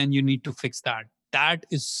 then you need to fix that.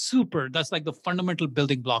 That's like the fundamental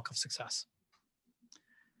building block of success.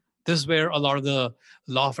 This is where a lot of the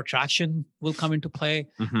law of attraction will come into play.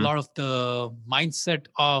 A lot of the mindset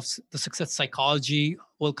of the success psychology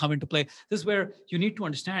will come into play. This is where you need to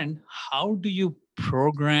understand, how do you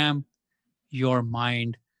program your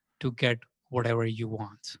mind to get whatever you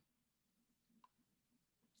want.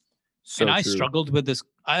 So and I true. struggled with this.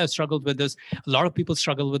 I have struggled with this. A lot of people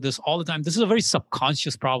struggle with this all the time. This is a very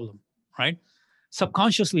subconscious problem, right?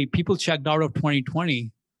 Subconsciously, people checked out of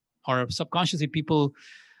 2020, or subconsciously, people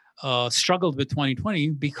struggled with 2020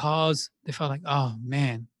 because they felt like, oh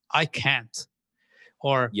man, I can't.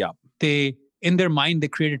 Or Yeah. they, in their mind, they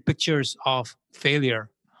created pictures of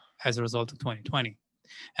failure as a result of 2020.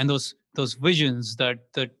 And those visions, that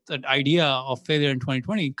idea of failure in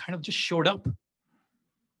 2020 kind of just showed up.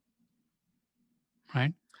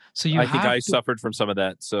 Right. So I think I suffered from some of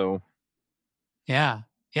that. So yeah.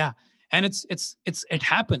 And it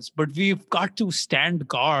happens, but we've got to stand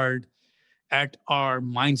guard at our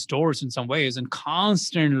mind's doors in some ways, and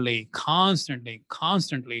constantly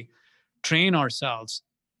train ourselves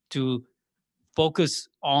to focus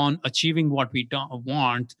on achieving what we don't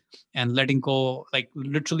want, and letting go, like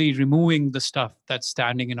literally removing the stuff that's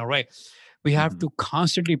standing in our way. We have to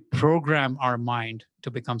constantly program our mind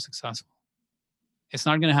to become successful. It's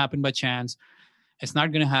not going to happen by chance. It's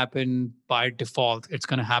not going to happen by default. It's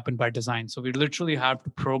going to happen by design. So we literally have to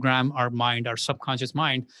program our mind, our subconscious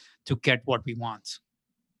mind, to get what we want.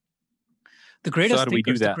 The greatest so how do we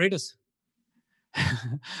do that?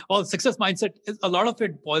 Well, success mindset, a lot of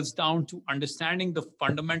it boils down to understanding the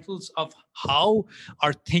fundamentals of how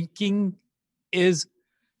our thinking is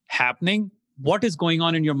happening, what is going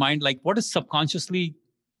on in your mind, like what is subconsciously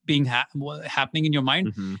being happening in your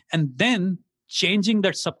mind, and then changing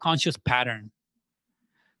that subconscious pattern.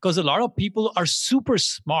 Because a lot of people are super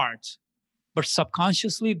smart, but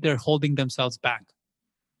subconsciously they're holding themselves back.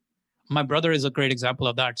 My brother is a great example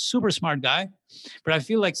of that. Super smart guy, but I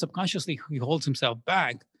feel like subconsciously he holds himself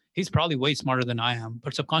back. He's probably way smarter than I am,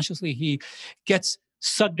 but subconsciously he gets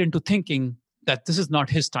sucked into thinking that this is not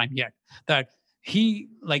his time yet. That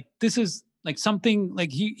this is like something,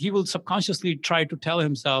 like he will subconsciously try to tell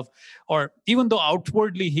himself, or even though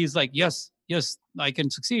outwardly he's like, yes, I can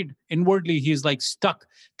succeed, inwardly he's like stuck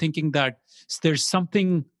thinking that there's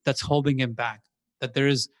something that's holding him back, that there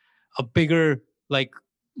is a bigger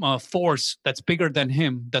force that's bigger than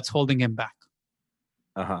him that's holding him back.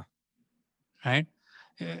 Right.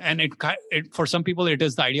 And it for some people it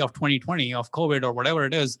is the idea of 2020, of COVID, or whatever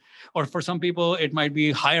it is. Or for some people it might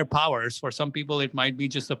be higher powers. For some people it might be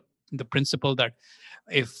just the principle that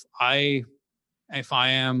if I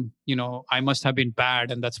am, I must have been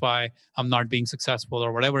bad, and that's why I'm not being successful,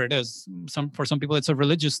 or whatever it is. For some people, it's a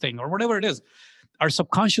religious thing, or whatever it is. Our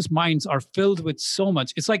subconscious minds are filled with so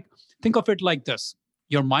much. It's like, think of it like this.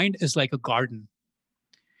 Your mind is like a garden.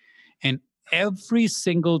 And every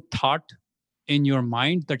single thought in your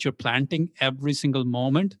mind that you're planting every single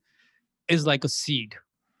moment is like a seed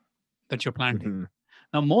that you're planting.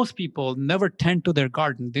 Now, most people never tend to their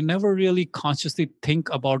garden. They never really consciously think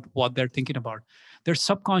about what they're thinking about. They're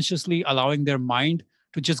subconsciously allowing their mind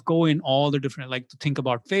to just go in all the different, like to think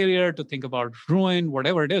about failure, to think about ruin,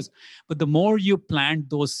 whatever it is. But the more you plant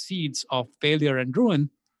those seeds of failure and ruin,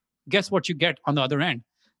 guess what you get on the other end?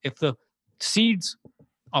 If the seeds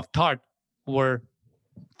of thought were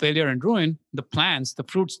failure and ruin, the plants, the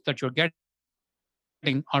fruits that you're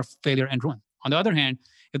getting are failure and ruin. On the other hand,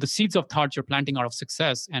 if the seeds of thought you're planting are of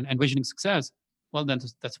success and envisioning success, well, then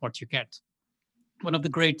that's what you get. One of the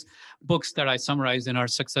great books that I summarized in our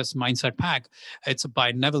Success Mindset Pack, it's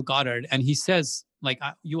by Neville Goddard. And he says,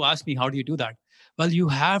 you ask me, how do you do that? Well, you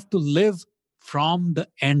have to live from the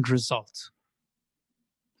end result.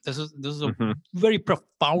 This is a very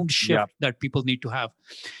profound shift that people need to have.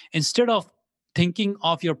 Instead of thinking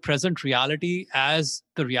of your present reality as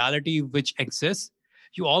the reality which exists,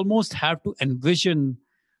 you almost have to envision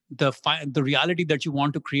the reality that you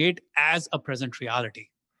want to create as a present reality.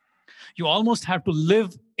 You almost have to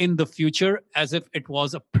live in the future as if it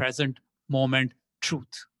was a present moment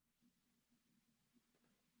truth.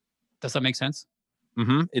 Does that make sense?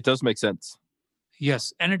 It does make sense.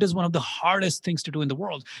 Yes. And it is one of the hardest things to do in the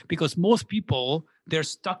world, because most people, they're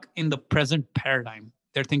stuck in the present paradigm.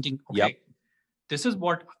 They're thinking, okay, this is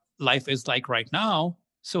what life is like right now.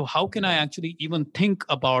 So how can I actually even think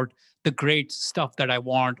about the great stuff that I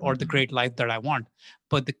want, or the great life that I want?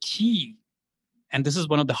 But the key, and this is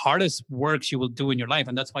one of the hardest works you will do in your life,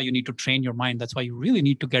 and that's why you need to train your mind. That's why you really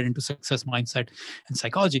need to get into success mindset and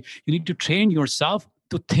psychology. You need to train yourself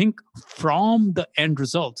to think from the end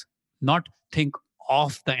result, not think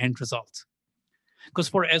of the end result. Because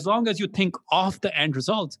for as long as you think of the end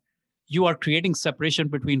result, you are creating separation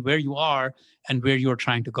between where you are and where you are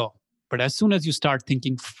trying to go. But as soon as you start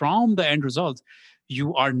thinking from the end result,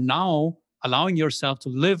 you are now allowing yourself to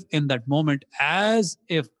live in that moment as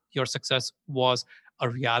if your success was a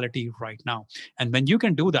reality right now. And when you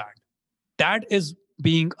can do that, that is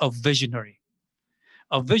being a visionary.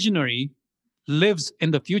 A visionary lives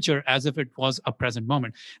in the future as if it was a present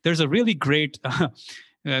moment. There's a really great,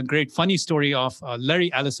 great funny story of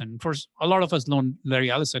Larry Ellison. First, a lot of us know Larry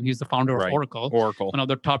Ellison. He's the founder of Right. Oracle, Oracle. one of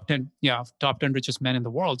the top 10, top 10 richest men in the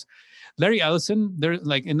world. Larry Ellison,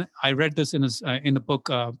 I read this in his in the book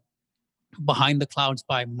Behind the Clouds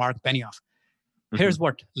by Mark Benioff. Here's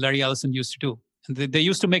what Larry Ellison used to do. And they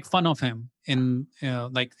used to make fun of him in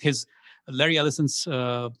like his Larry Ellison's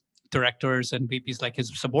directors and VPs, like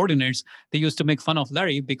his subordinates. They used to make fun of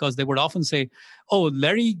Larry because they would often say, "Oh,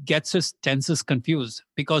 Larry gets his tenses confused,"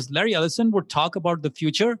 because Larry Ellison would talk about the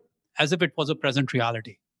future as if it was a present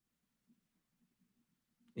reality.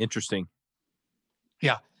 Interesting.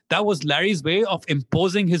 Yeah. That was Larry's way of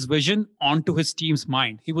imposing his vision onto his team's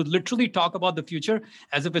mind. He would literally talk about the future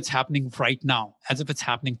as if it's happening right now, as if it's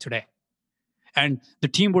happening today. And the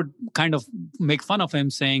team would kind of make fun of him,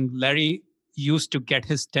 saying Larry used to get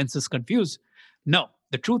his tenses confused. No,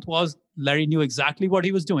 the truth was Larry knew exactly what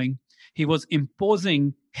he was doing. He was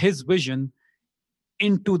imposing his vision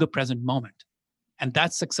into the present moment. And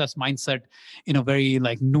that's success mindset in a very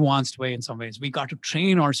like nuanced way in some ways. We got to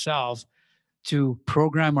train ourselves to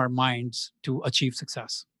program our minds to achieve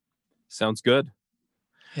success. Sounds good.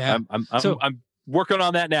 Yeah. I'm working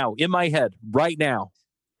on that now in my head right now.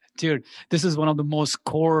 Dude, this is one of the most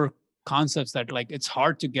core concepts that like it's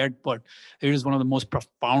hard to get, but it is one of the most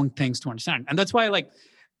profound things to understand. And that's why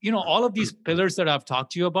all of these pillars that I've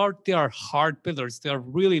talked to you about, they are hard pillars. They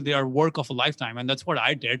are work of a lifetime. And that's what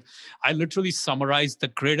I did. I literally summarized the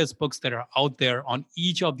greatest books that are out there on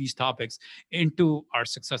each of these topics into our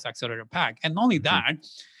Success Accelerator pack. And not only that,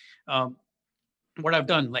 what I've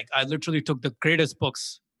done, like I literally took the greatest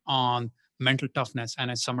books on mental toughness and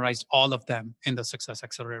I summarized all of them in the Success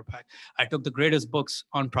Accelerator pack. I took the greatest books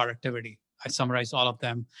on productivity. I summarized all of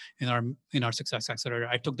them in our Success Accelerator.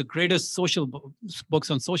 I took the greatest social books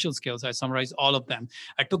on social skills. I summarized all of them.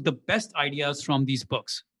 I took the best ideas from these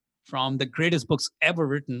books, from the greatest books ever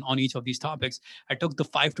written on each of these topics. I took the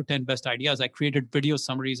 5 to 10 best ideas. I created video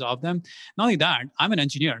summaries of them. Not only that, I'm an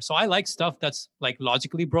engineer. So I like stuff that's like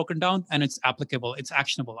logically broken down and it's applicable, it's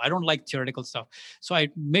actionable. I don't like theoretical stuff. So I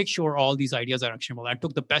make sure all these ideas are actionable. I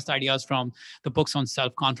took the best ideas from the books on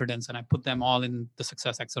self-confidence and I put them all in the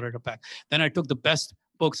Success Accelerator pack. Then I took the best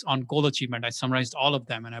books on goal achievement. I summarized all of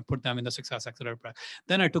them and I put them in the Success Accelerator pack.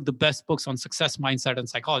 Then I took the best books on success mindset and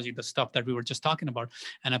psychology, the stuff that we were just talking about,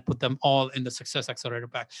 and I put them all in the Success Accelerator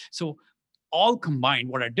pack. So all combined,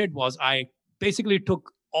 what I did was I basically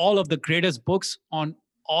took all of the greatest books on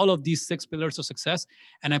all of these 6 pillars of success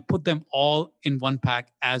and I put them all in one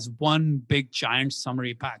pack as one big giant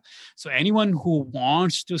summary pack. So anyone who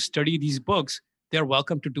wants to study these books, they're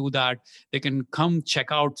welcome to do that. They can come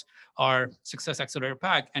check out our Success Accelerator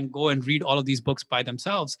pack and go and read all of these books by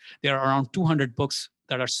themselves. There are around 200 books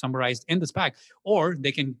that are summarized in this pack, or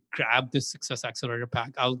they can grab this Success Accelerator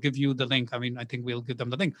pack. I'll give you the link. I think we'll give them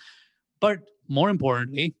the link. But more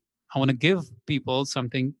importantly, I want to give people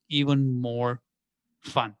something even more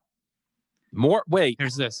fun. Wait.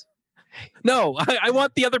 Here's this. No, I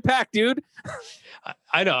want the other pack, dude.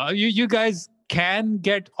 I know. You guys can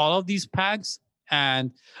get all of these packs,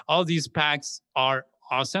 and all these packs are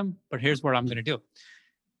awesome. But here's what I'm going to do.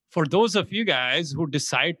 For those of you guys who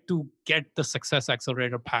decide to get the Success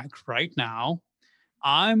Accelerator pack right now,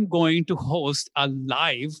 I'm going to host a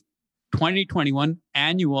live 2021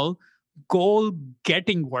 annual goal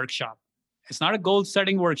getting workshop. It's not a goal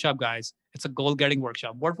setting workshop, guys. It's a goal getting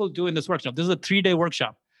workshop. What we'll do in this workshop, this is a 3-day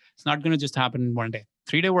workshop. It's not going to just happen in one day.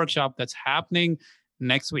 3-day workshop that's happening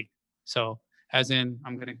next week. So as in,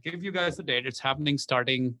 I'm going to give you guys the date. It's happening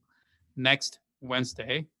starting next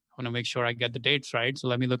Wednesday. I want to make sure I get the dates right. So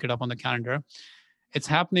let me look it up on the calendar. It's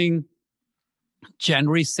happening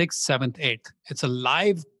January 6th, 7th, 8th. It's a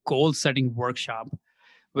live goal setting workshop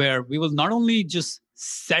where we will not only just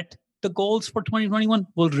set the goals for 2021,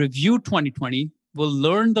 we'll review 2020, we'll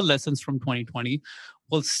learn the lessons from 2020,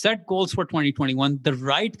 we'll set goals for 2021, the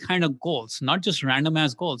right kind of goals, not just random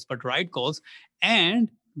ass goals, but right goals. And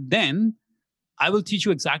then I will teach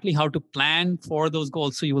you exactly how to plan for those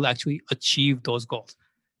goals so you will actually achieve those goals.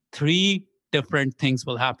 3 different things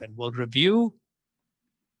will happen. We'll review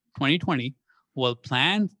 2020, we'll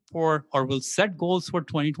plan for or we'll set goals for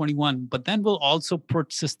 2021, but then we'll also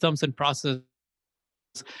put systems and processes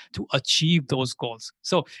to achieve those goals.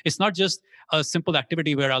 So it's not just a simple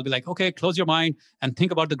activity where I'll be like, okay, close your mind and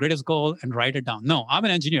think about the greatest goal and write it down. No, I'm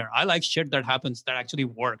an engineer. I like shit that happens, that actually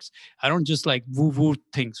works. I don't just like woo-woo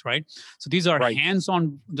things, right? So these are Right.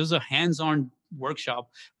 hands-on workshop,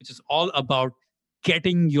 which is all about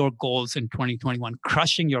getting your goals in 2021,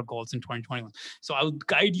 crushing your goals in 2021. So I'll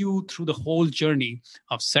guide you through the whole journey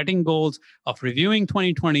of setting goals, of reviewing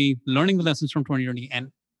 2020, learning the lessons from 2020,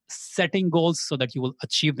 and setting goals so that you will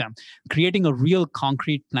achieve them, creating a real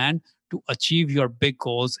concrete plan to achieve your big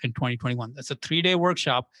goals in 2021. That's a 3-day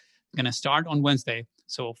workshop going to start on Wednesday.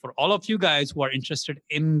 So for all of you guys who are interested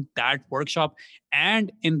in that workshop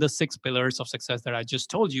and in the 6 pillars of success that I just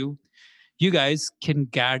told you, you guys can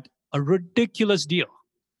get a ridiculous deal.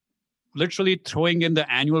 Literally throwing in the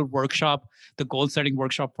annual workshop, the goal setting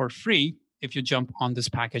workshop for free if you jump on this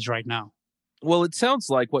package right now. Well, it sounds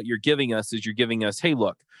like what you're giving us is you're giving us, hey,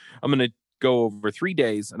 look, I'm going to go over 3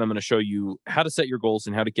 days and I'm going to show you how to set your goals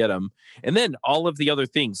and how to get them. And then all of the other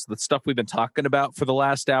things, the stuff we've been talking about for the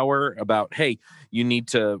last hour about, hey, you need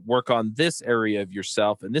to work on this area of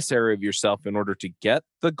yourself and this area of yourself in order to get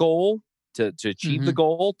the goal, to achieve the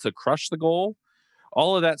goal, to crush the goal.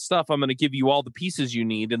 All of that stuff, I'm going to give you all the pieces you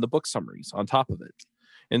need in the book summaries on top of it.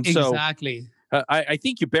 And so Exactly. I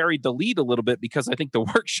think you buried the lead a little bit, because I think the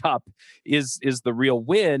workshop is the real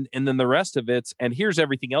win. And then the rest of it's, and here's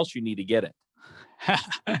everything else you need to get it.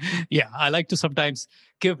 Yeah, I like to sometimes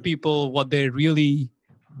give people what they really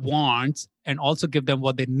want and also give them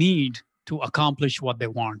what they need to accomplish what they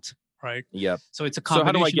want, right? Yep. So it's a So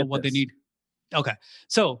how do I combination get of what this? they need. Okay.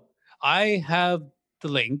 So I have the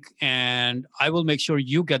link and I will make sure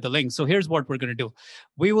you get the link. So here's what we're going to do.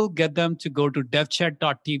 We will get them to go to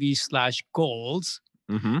devchat.tv/goals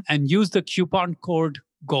and use the coupon code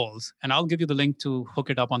goals. And I'll give you the link to hook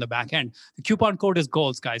it up on the back end. The coupon code is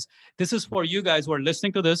goals, guys. This is for you guys who are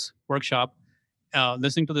listening to this workshop,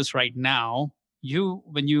 listening to this right now.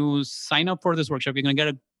 When you sign up for this workshop, you're going to get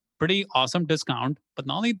a pretty awesome discount. But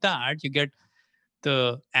not only that, you get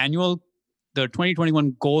the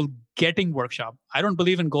 2021 goal getting workshop. I don't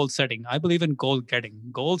believe in goal setting. I believe in goal getting.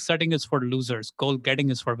 Goal setting is for losers. Goal getting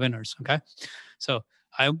is for winners. Okay. So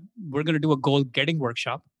we're going to do a goal getting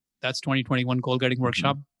workshop. That's 2021 goal getting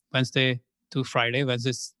workshop, Wednesday to Friday,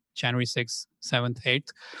 Wednesdays, January 6th, 7th,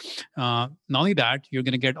 8th. Not only that, you're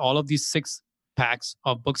going to get all of these 6 packs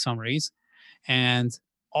of book summaries. And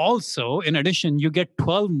also, in addition, you get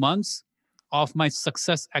 12 months of my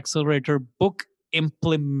Success Accelerator book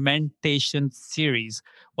implementation series.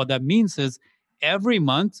 What that means is every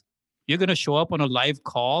month, you're going to show up on a live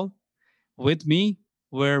call with me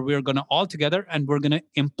where we're going to all together and we're going to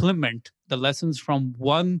implement the lessons from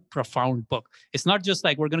one profound book. It's not just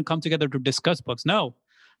like we're going to come together to discuss books. No,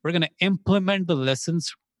 we're going to implement the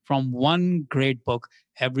lessons from one great book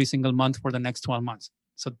every single month for the next 12 months.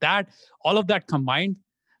 So that all of that combined,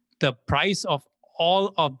 the price of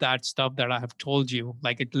all of that stuff that I have told you,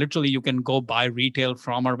 like it literally, you can go buy retail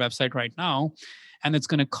from our website right now, and it's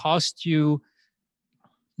going to cost you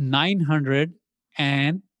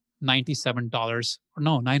 $997 or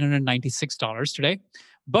no, $996 today.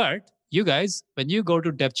 But you guys, when you go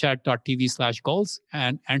to devchat.tv/goals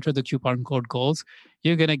and enter the coupon code goals,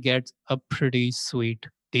 you're going to get a pretty sweet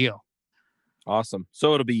deal. Awesome.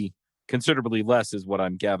 So it'll be considerably less is what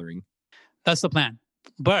I'm gathering. That's the plan.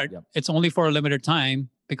 But it's only for a limited time,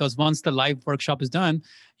 because once the live workshop is done,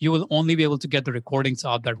 you will only be able to get the recordings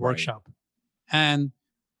of that workshop. And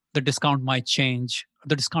the discount might change.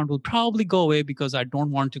 The discount will probably go away because I don't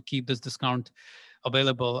want to keep this discount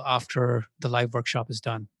available after the live workshop is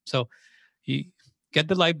done. So you get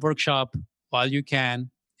the live workshop while you can,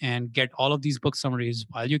 and get all of these book summaries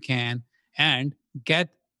while you can, and get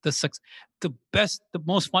the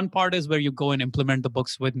most fun part is where you go and implement the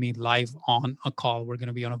books with me live on a call. We're going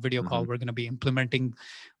to be on a video call. We're going to be implementing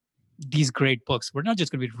these great books. We're not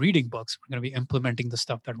just going to be reading books. We're going to be implementing the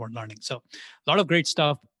stuff that we're learning. So a lot of great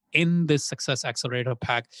stuff in this Success Accelerator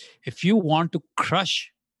pack. If you want to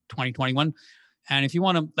crush 2021, and if you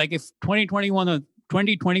want to, like, if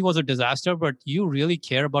 2020 was a disaster, but you really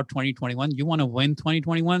care about 2021, you want to win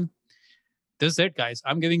 2021, this is it, guys.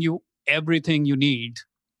 I'm giving you everything you need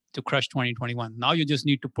to crush 2021. Now you just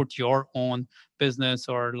need to put your own business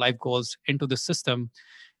or life goals into the system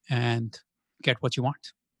and get what you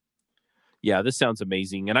want. Yeah, this sounds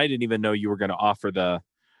amazing. And I didn't even know you were going to offer the,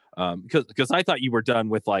 because I thought you were done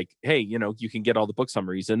with, like, hey, you can get all the book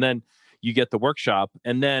summaries and then you get the workshop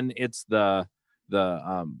and then it's the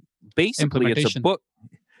basically it's a book.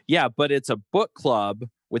 Yeah, but it's a book club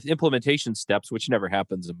with implementation steps, which never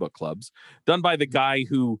happens in book clubs, done by the guy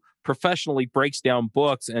who professionally breaks down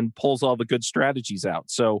books and pulls all the good strategies out.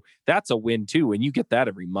 So that's a win too. And you get that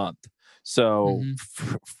every month. So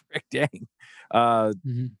frick dang.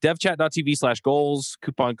 Devchat.tv/goals,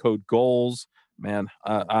 coupon code goals. Man,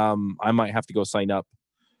 I might have to go sign up.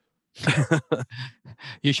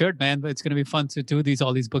 You should, man. But it's gonna be fun to do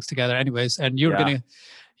all these books together, anyways. And you're gonna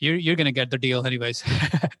get the deal, anyways.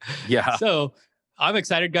 Yeah. So I'm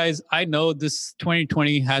excited, guys. I know this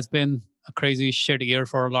 2020 has been a crazy shit year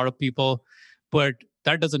for a lot of people, but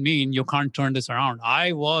that doesn't mean you can't turn this around.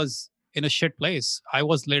 I was in a shit place. I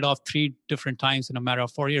was laid off 3 different times in a matter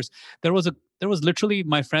of 4 years. There was literally,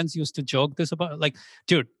 my friends used to joke this about, like,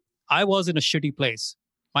 dude, I was in a shitty place.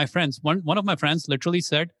 My friends, one of my friends literally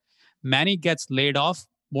said, Manny gets laid off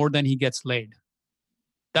more than he gets laid.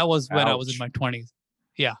 That was when I was in my 20s.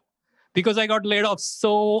 Yeah. Because I got laid off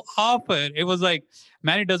so often. It was like,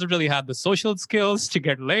 Manny doesn't really have the social skills to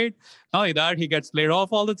get laid. Not only that, he gets laid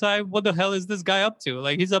off all the time. What the hell is this guy up to?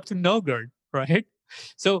 Like, he's up to no good, right?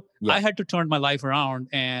 So I had to turn my life around,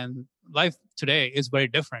 and life today is very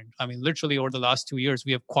different. I mean, literally over the last 2 years,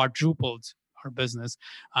 we have quadrupled our business.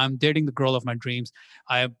 I'm dating the girl of my dreams.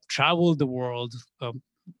 I have traveled the world.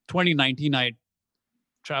 2019, I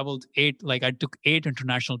traveled I took 8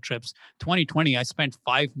 international trips. 2020, I spent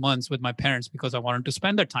 5 months with my parents because I wanted to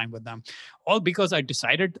spend that time with them. All because I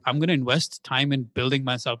decided I'm going to invest time in building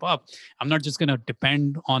myself up. I'm not just going to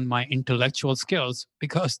depend on my intellectual skills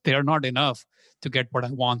because they're not enough to get what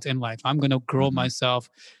I want in life. I'm going to grow myself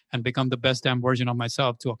and become the best damn version of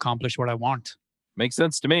myself to accomplish what I want. Makes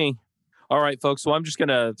sense to me. All right, folks. So I'm just going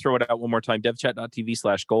to throw it out one more time.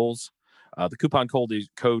 devchat.tv/goals. The coupon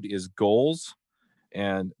code is goals.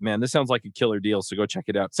 And man, this sounds like a killer deal. So go check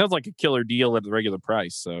it out. Sounds like a killer deal at the regular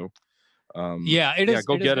price. So it is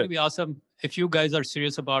going to be awesome. If you guys are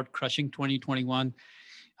serious about crushing 2021,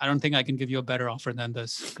 I don't think I can give you a better offer than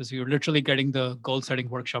this, because you're literally getting the goal setting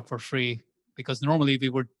workshop for free. Because normally we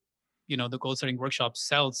would, the goal setting workshop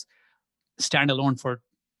sells standalone for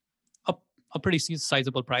a pretty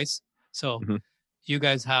sizable price. So you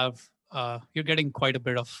guys have, you're getting quite a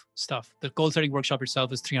bit of stuff. The goal setting workshop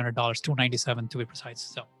itself is $300, $297 to be precise.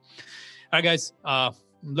 So, all right, guys, I'm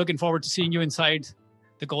looking forward to seeing you inside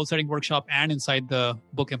the goal setting workshop and inside the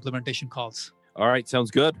book implementation calls. All right,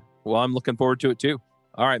 sounds good. Well, I'm looking forward to it too.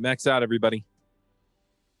 All right, max out, everybody.